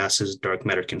what masses dark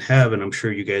matter can have, and I'm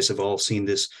sure you guys have all seen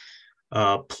this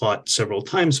plot several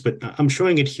times, but I'm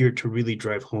showing it here to really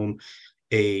drive home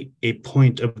a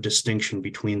point of distinction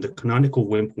between the canonical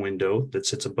WIMP window that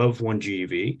sits above 1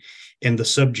 GeV and the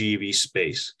sub-GeV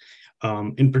space.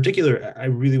 In particular, I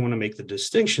really want to make the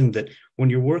distinction that when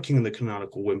you're working in the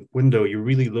canonical WIMP window, you're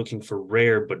really looking for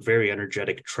rare but very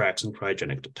energetic tracks and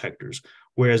cryogenic detectors.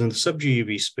 Whereas in the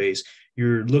sub-GeV space,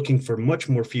 you're looking for much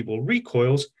more feeble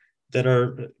recoils that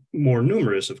are more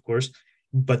numerous, of course,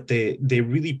 but they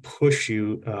really push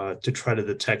you to try to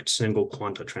detect single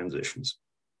quanta transitions.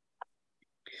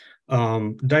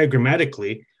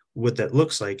 Diagrammatically, what that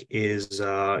looks like is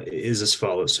as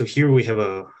follows. So here we have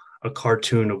a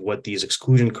cartoon of what these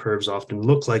exclusion curves often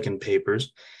look like in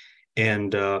papers.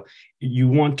 And you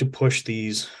want to push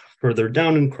these further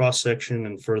down in cross-section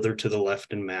and further to the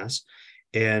left in mass.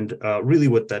 And really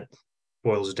what that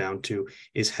boils down to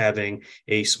is having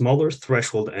a smaller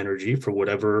threshold energy for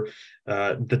whatever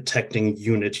detecting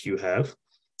unit you have,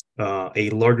 a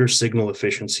larger signal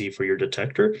efficiency for your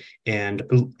detector, and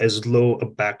as low a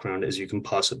background as you can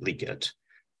possibly get.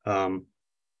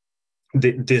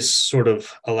 This sort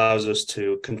of allows us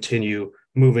to continue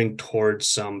moving towards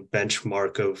some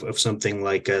benchmark of something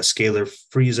like a scalar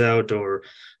freeze out or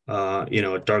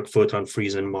a dark photon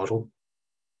freeze-in model.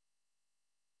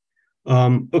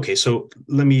 Okay, so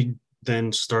let me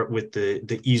then start with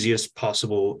the easiest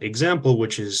possible example,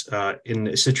 which is in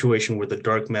a situation where the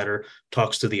dark matter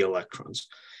talks to the electrons.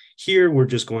 Here, we're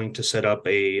just going to set up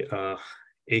a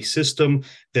system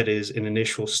that is an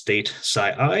initial state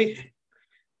psi I.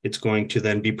 It's going to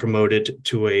then be promoted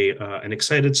to an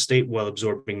excited state while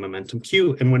absorbing momentum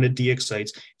Q, and when it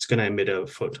de-excites, it's going to emit a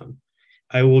photon.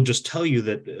 I will just tell you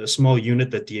that a small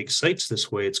unit that de-excites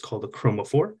this way, it's called a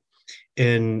chromophore.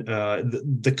 And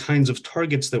the kinds of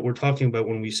targets that we're talking about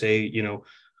when we say,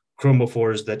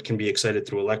 chromophores that can be excited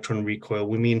through electron recoil,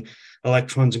 we mean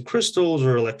electrons in crystals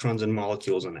or electrons in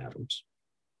molecules and atoms.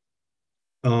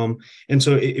 And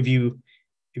so if you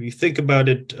think about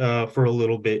it for a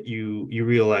little bit, you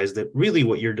realize that really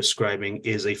what you're describing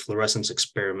is a fluorescence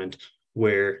experiment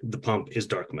where the pump is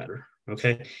dark matter,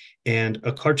 okay? And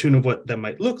a cartoon of what that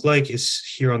might look like is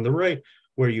here on the right,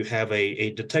 where you have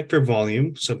a detector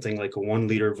volume, something like a 1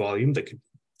 liter volume that could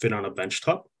fit on a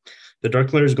benchtop. The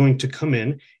dark matter is going to come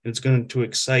in, and it's going to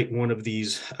excite one of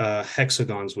these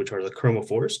hexagons, which are the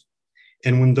chromophores.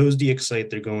 And when those de-excite,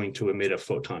 they're going to emit a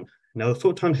photon. Now, the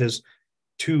photon has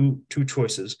two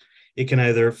choices. It can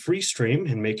either free stream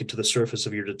and make it to the surface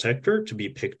of your detector to be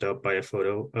picked up by a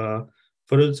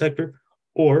photodetector,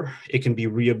 or it can be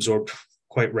reabsorbed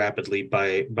quite rapidly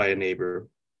by a neighbor.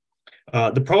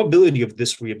 The probability of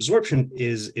this reabsorption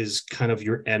is kind of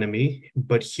your enemy,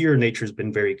 but here nature's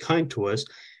been very kind to us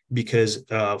because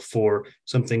for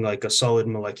something like a solid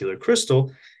molecular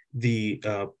crystal, the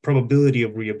probability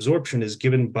of reabsorption is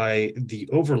given by the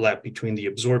overlap between the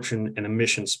absorption and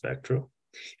emission spectra.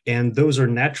 And those are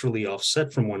naturally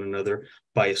offset from one another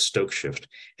by a Stokes shift.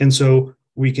 And so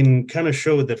we can kind of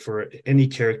show that for any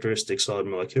characteristic solid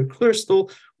molecular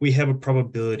crystal, we have a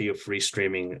probability of free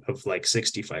streaming of like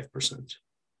 65%.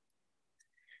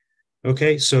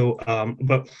 Okay, so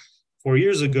about 4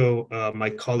 years ago, my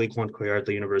colleague Juan Coyar at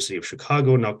the University of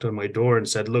Chicago knocked on my door and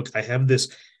said, look, I have this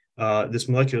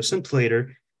molecular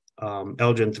scintillator,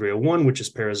 Elgin 301, which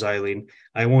is paraxylene.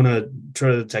 I want to try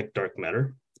to detect dark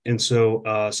matter. And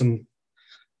so some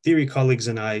theory colleagues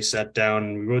and I sat down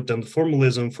and we wrote down the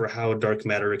formalism for how dark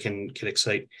matter can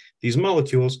excite these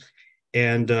molecules.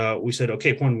 And we said,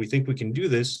 okay, Juan, we think we can do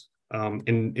this.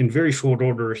 In very short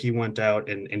order, he went out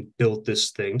and built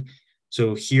this thing.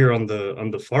 So here on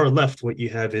the far left, what you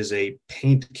have is a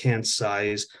paint can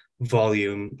size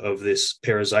volume of this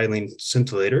paraxylene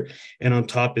scintillator. And on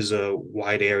top is a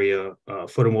wide area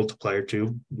photomultiplier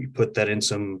tube. We put that in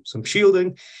some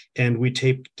shielding and we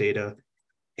taped data.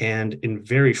 And in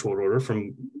very short order,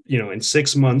 from, in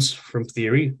 6 months from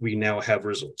theory, we now have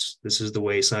results. This is the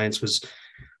way science was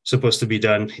supposed to be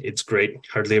done. It's great.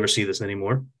 Hardly ever see this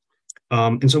anymore.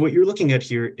 And so what you're looking at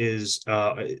here is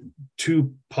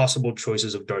two possible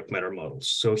choices of dark matter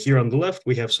models. So here on the left,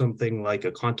 we have something like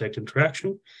a contact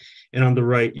interaction, and on the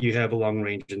right, you have a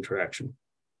long-range interaction.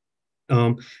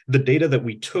 The data that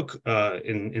we took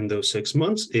in those 6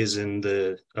 months is in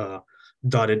the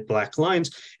dotted black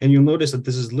lines, and you'll notice that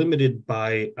this is limited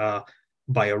by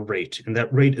a rate, and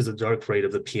that rate is the dark rate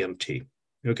of the PMT.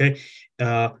 Okay,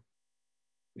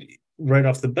 right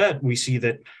off the bat, we see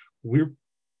that we're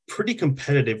pretty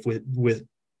competitive with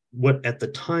what at the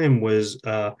time was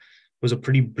a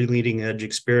pretty bleeding edge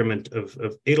experiment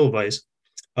of Edelweiss,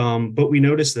 but we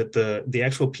noticed that the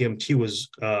actual PMT was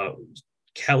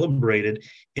calibrated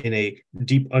in a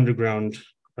deep underground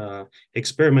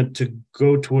experiment to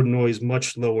go to a noise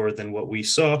much lower than what we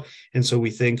saw, and so we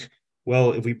think,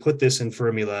 well, if we put this in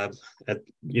Fermilab at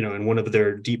in one of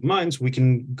their deep mines, we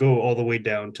can go all the way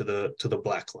down to the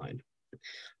black line.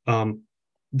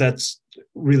 That's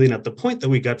really not the point that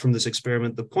we got from this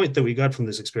experiment. The point that we got from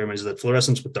this experiment is that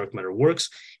fluorescence with dark matter works.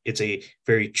 It's a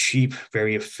very cheap,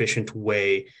 very efficient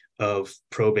way of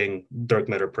probing dark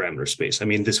matter parameter space. I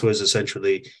mean, this was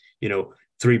essentially,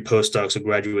 3 postdocs, a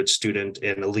graduate student,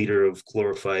 and a liter of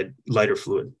glorified lighter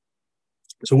fluid.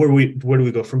 So where do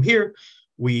we go from here?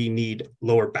 We need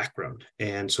lower background.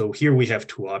 And so here we have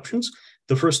 2 options.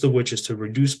 The first of which is to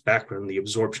reduce background, the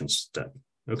absorption step,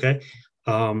 okay?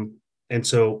 And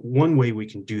so one way we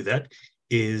can do that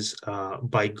is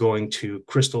by going to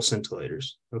crystal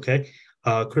scintillators, okay?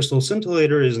 Crystal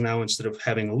scintillator is now, instead of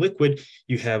having a liquid,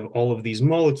 you have all of these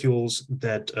molecules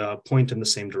that point in the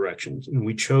same direction. And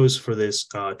we chose for this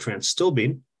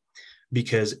transstilbene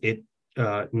because it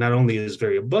not only is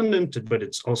very abundant, but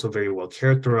it's also very well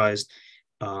characterized,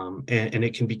 and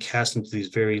it can be cast into these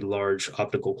very large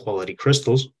optical quality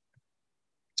crystals.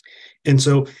 And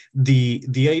so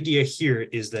the idea here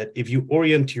is that if you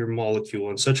orient your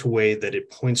molecule in such a way that it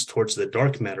points towards the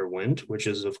dark matter wind, which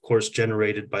is of course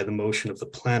generated by the motion of the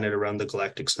planet around the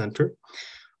galactic center,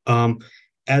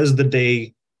 as the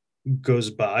day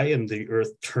goes by and the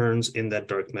Earth turns in that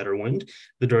dark matter wind,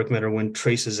 the dark matter wind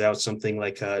traces out something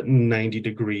like a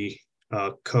 90-degree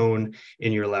cone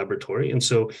in your laboratory. And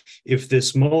so if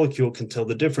this molecule can tell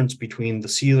the difference between the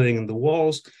ceiling and the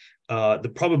walls,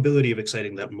 the probability of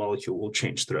exciting that molecule will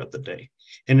change throughout the day.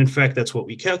 And in fact, that's what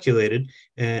we calculated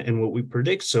and what we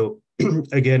predict. So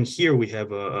again, here we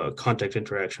have a contact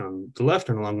interaction on the left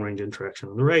and a long-range interaction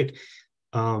on the right.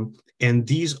 And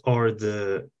these are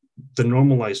the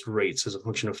normalized rates as a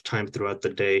function of time throughout the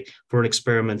day for an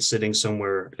experiment sitting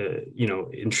somewhere,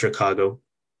 in Chicago.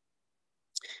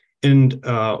 And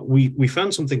we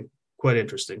found something quite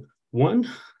interesting. One,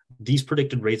 these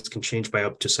predicted rates can change by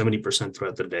up to 70%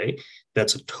 throughout the day.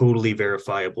 That's a totally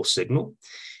verifiable signal.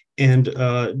 And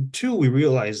 2, we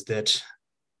realized that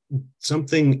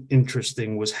something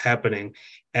interesting was happening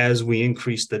as we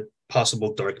increased the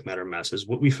possible dark matter masses.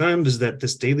 What we found is that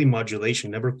this daily modulation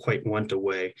never quite went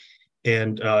away.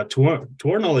 And to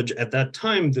our knowledge, at that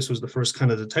time, this was the first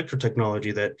kind of detector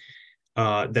technology that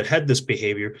had this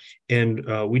behavior. And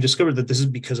we discovered that this is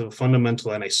because of a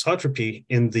fundamental anisotropy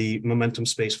in the momentum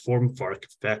space form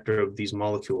factor of these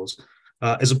molecules,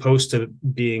 as opposed to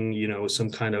being,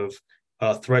 some kind of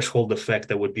threshold effect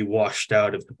that would be washed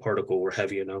out if the particle were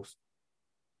heavy enough.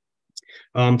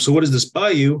 So what does this buy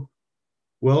you?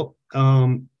 Well,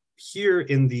 here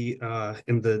in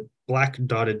the black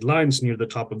dotted lines near the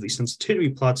top of the sensitivity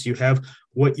plots, you have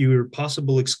what your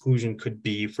possible exclusion could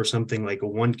be for something like a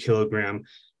 1 kilogram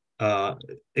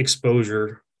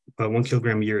exposure, 1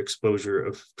 kilogram a year exposure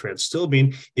of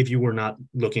transstilbene if you were not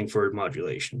looking for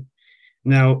modulation.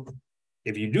 Now,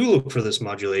 if you do look for this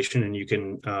modulation and you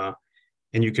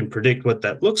can predict what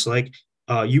that looks like,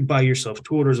 you buy yourself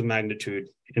 2 orders of magnitude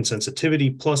in sensitivity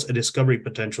plus a discovery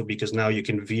potential, because now you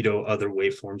can veto other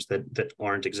waveforms that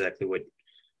aren't exactly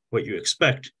what you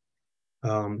expect.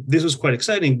 This was quite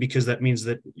exciting because that means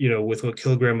that, with a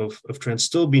kilogram of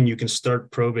transstilbene, you can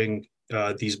start probing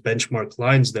these benchmark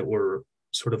lines that were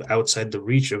sort of outside the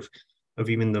reach of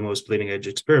even the most bleeding edge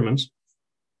experiments.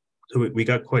 So we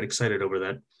got quite excited over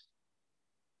that.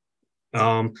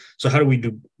 So how do we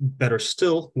do better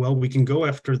still? Well, we can go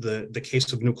after the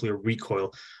case of nuclear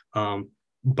recoil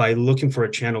by looking for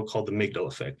a channel called the Migdal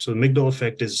effect. So the Migdal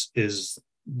effect is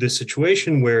this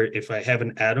situation where if I have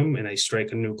an atom and I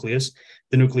strike a nucleus,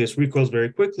 the nucleus recoils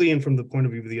very quickly. And from the point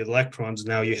of view of the electrons,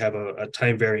 now you have a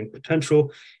time varying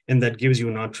potential, and that gives you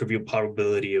a non-trivial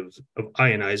probability of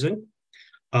ionizing.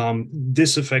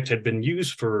 This effect had been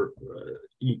used for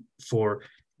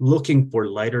looking for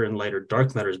lighter and lighter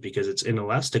dark matters because it's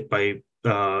inelastic by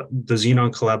the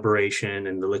xenon collaboration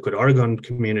and the liquid argon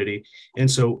community. And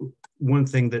so one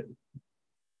thing that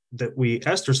that we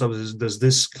asked ourselves is, does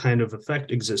this kind of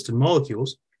effect exist in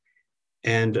molecules?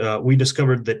 And we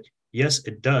discovered that yes,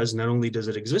 it does. Not only does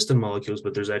it exist in molecules,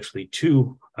 but there's actually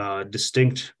two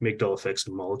distinct Migdal effects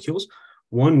in molecules.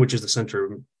 One, which is the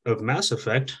center of mass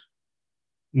effect,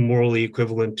 morally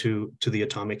equivalent to the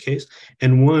atomic case,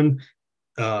 and one,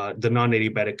 the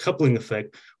non-adiabatic coupling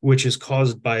effect, which is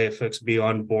caused by effects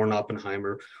beyond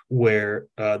Born-Oppenheimer, where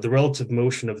the relative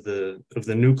motion of the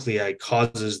nuclei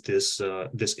causes this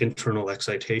internal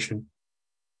excitation.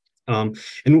 And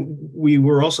we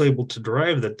were also able to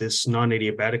derive that this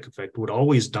non-adiabatic effect would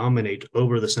always dominate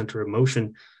over the center of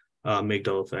motion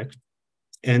Migdal effect.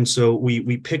 And so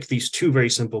we picked these two very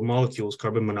simple molecules,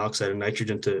 carbon monoxide and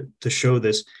nitrogen, to show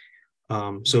this.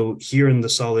 So here in the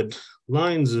solid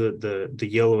lines, the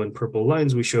yellow and purple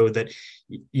lines, we show that,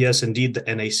 yes, indeed, the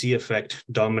NAC effect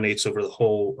dominates over the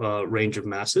whole range of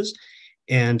masses.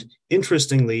 And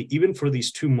interestingly, even for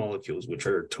these two molecules, which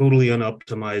are totally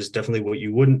unoptimized, definitely what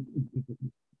you wouldn't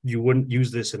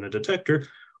use this in a detector,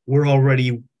 we're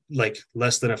already like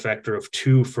less than a factor of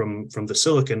 2 from the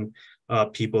silicon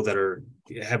people that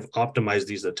have optimized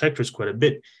these detectors quite a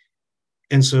bit.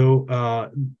 And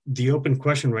so the open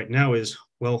question right now is,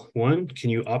 well, one, can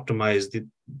you optimize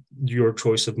your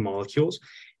choice of molecules?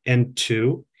 And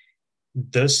two,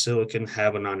 does silicon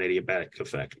have a non-adiabatic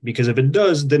effect? Because if it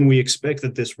does, then we expect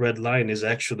that this red line is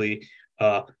actually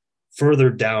further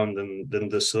down than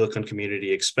the silicon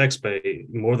community expects by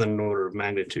more than an order of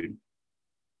magnitude.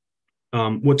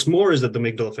 What's more is that the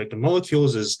Migdal effect of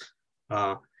molecules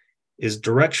is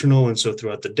directional, and so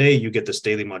throughout the day you get this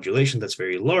daily modulation that's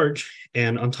very large.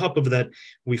 And on top of that,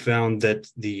 we found that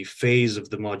the phase of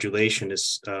the modulation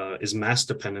is mass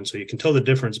dependent, so you can tell the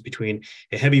difference between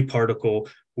a heavy particle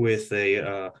with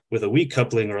a weak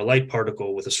coupling or a light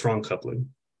particle with a strong coupling,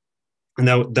 and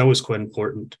that was quite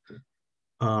important.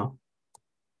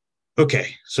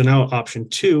 Okay, so now option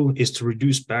 2 is to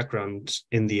reduce background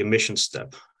in the emission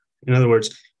step. In other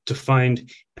words, to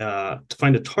find a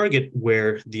target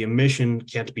where the emission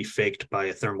can't be faked by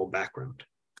a thermal background.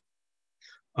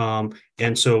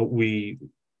 And so we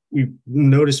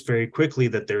noticed very quickly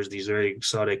that there's these very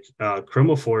exotic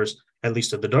chromophores, at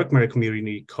least of the dark matter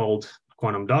community, called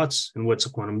quantum dots. And what's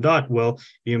a quantum dot? Well,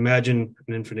 you imagine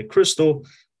an infinite crystal.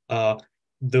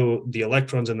 Though the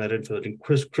electrons in that infinite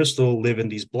crystal live in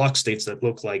these block states that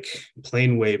look like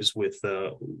plane waves with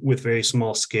very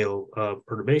small scale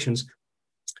perturbations.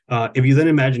 If you then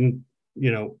imagine,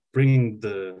 bringing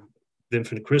the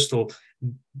infinite crystal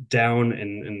down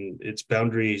and its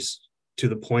boundaries to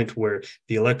the point where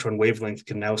the electron wavelength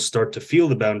can now start to feel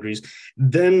the boundaries,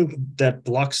 then that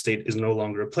block state is no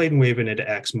longer a plane wave and it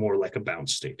acts more like a bound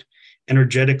state.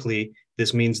 Energetically,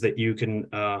 this means that you can,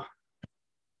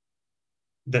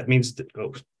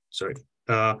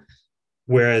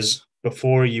 whereas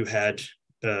before you had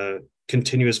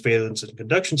continuous valence and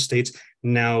conduction states,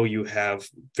 now you have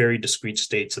very discrete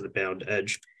states at the bound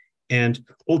edge. And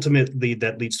ultimately,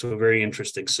 that leads to a very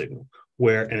interesting signal,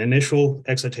 where an initial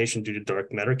excitation due to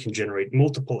dark matter can generate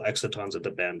multiple excitons at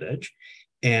the band edge,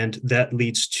 and that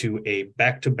leads to a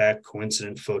back-to-back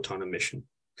coincident photon emission.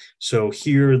 So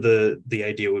here, the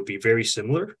idea would be very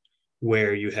similar,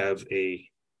 where you have a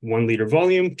 1 liter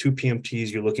volume, 2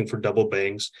 PMTs, you're looking for double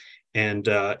bangs, and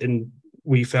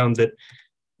we found that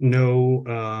no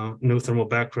thermal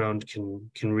background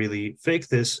can really fake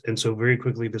this, and so very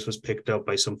quickly this was picked up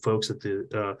by some folks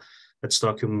at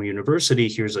Stockholm University.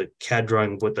 Here's a CAD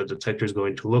drawing of what the detector is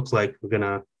going to look like. We're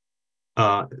gonna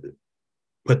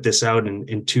put this out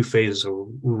in 2 phases,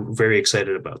 so we're very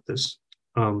excited about this.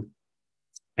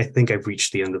 I think I've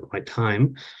reached the end of my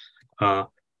time,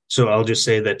 so I'll just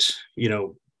say that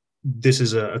this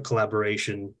is a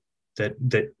collaboration that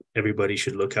everybody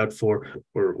should look out for.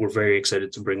 We're very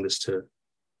excited to bring this to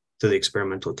the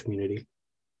experimental community.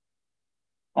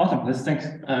 Awesome. Let's thank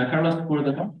Carlos for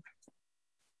the talk.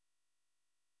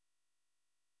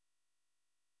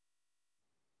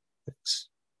 Thanks.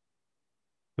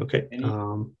 Okay. Any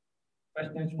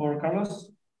questions for Carlos?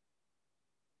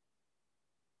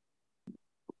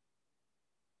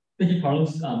 Thank you,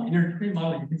 Carlos. In your 3D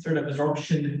model, you considered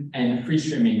absorption and free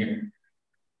streaming.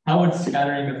 How would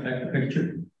scattering affect the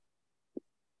picture?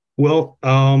 Well,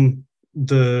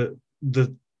 the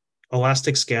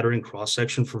elastic scattering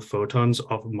cross-section for photons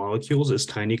off of molecules is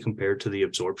tiny compared to the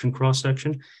absorption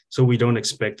cross-section, so we don't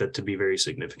expect that to be very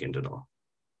significant at all.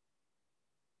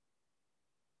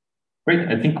 Great.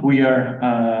 I think we are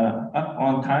up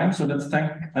on time, so let's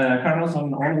thank Carlos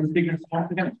and all the speakers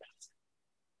once again.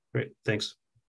 Great. Thanks.